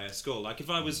slightly higher score. Like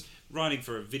if I was writing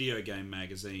for a video game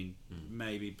magazine,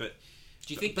 maybe, but.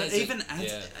 Do you think But there's even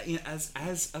a,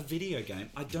 as a video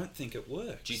game, I don't think it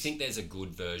works. Do you think there's a good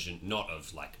version, not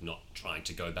trying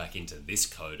to go back into this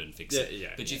code and fix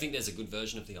it, but do you think there's a good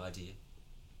version of the idea?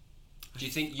 Do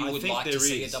you think you I would think like to there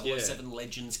see is, a 007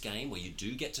 Legends game where you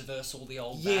do get to verse all the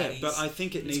old Yeah, baddies? but I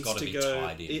think it It's needs gotta to be go.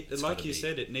 tied in. It's Like gotta you be-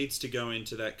 said, it needs to go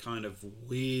into that kind of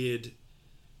weird,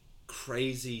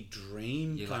 crazy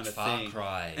dream Yeah, kind like of Far thing,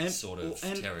 Cry sort of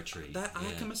and territory. That Yeah.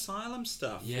 Arkham Asylum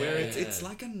stuff, Yeah. where it's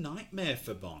like a nightmare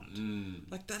for Bond.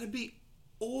 Like that'd be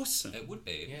awesome. It would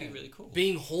be. It'd be really cool.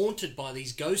 being haunted by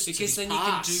these ghosts Because of then his you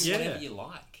can past. do Yeah. whatever you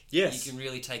like. Yes. You can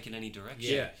really take it any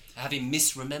direction. Yeah. Have him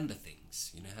misremember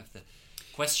things. Have the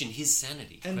question his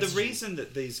sanity. And the Question- reason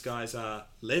that these guys are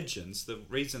legends, the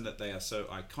reason that they are so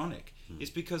iconic, is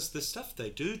because the stuff they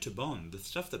do to Bond, the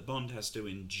stuff that Bond has to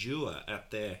endure at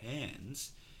their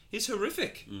hands, is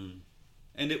horrific. And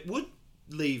it would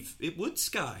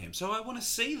scar him. So I want to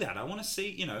see that. I want to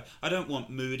see, I don't want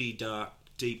moody, dark,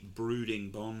 deep,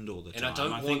 brooding Bond all the time. And I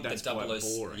don't think want that's the quite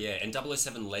boring. Yeah, and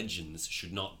 007 Legends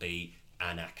should not be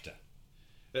an actor.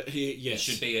 Yes. It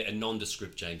should be a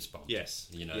nondescript James Bond. Yes.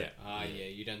 Yeah. Yeah,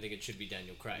 you don't think it should be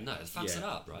Daniel Craig? No, it fucks it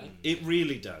up, right? It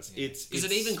really does. It's Because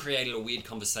it even created a weird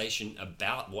conversation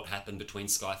about what happened between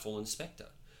Skyfall and Spectre.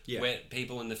 Yeah. Where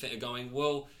people in the are going,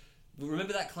 well,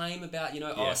 remember that claim about,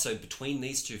 so between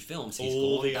these two films, he's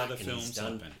All gone the back other and films he's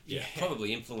done, happen.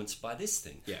 probably influenced by this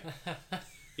thing. Yeah.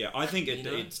 Yeah, I think You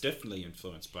know? it's definitely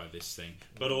influenced by this thing.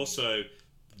 But also,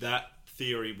 that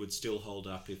theory would still hold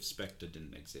up if Spectre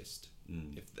didn't exist.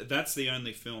 If that's the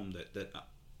only film that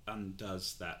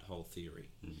undoes that whole theory.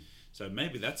 So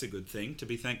maybe that's a good thing to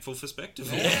be thankful for Spectre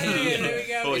for. Yeah, there we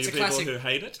go. All It's you a people classic. who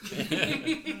hate it.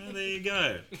 There you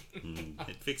go.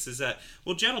 It fixes that.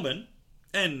 Well, gentlemen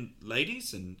and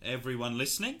ladies and everyone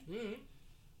listening,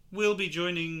 we'll be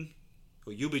joining...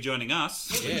 Well, you'll be joining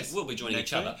us. Yes. We'll be joining next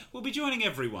each other. week. We'll be joining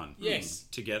everyone. Yes.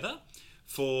 Together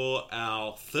for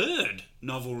our third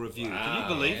novel review. Can you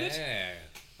believe it? Yeah.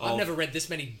 Oh. I've never read this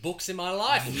many books in my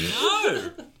life.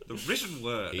 No! The written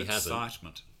word. He hasn't.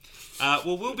 Excitement.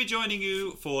 Well, we'll be joining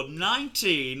you for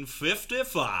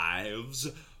 1955's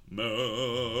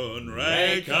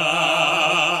Moonraker.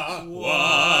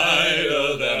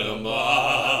 Wider than a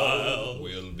mile.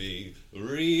 We'll be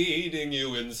reading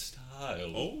you in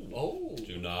style Oh.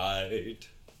 tonight.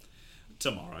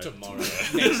 Tomorrow. Tomorrow.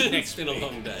 next It's been a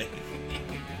long day.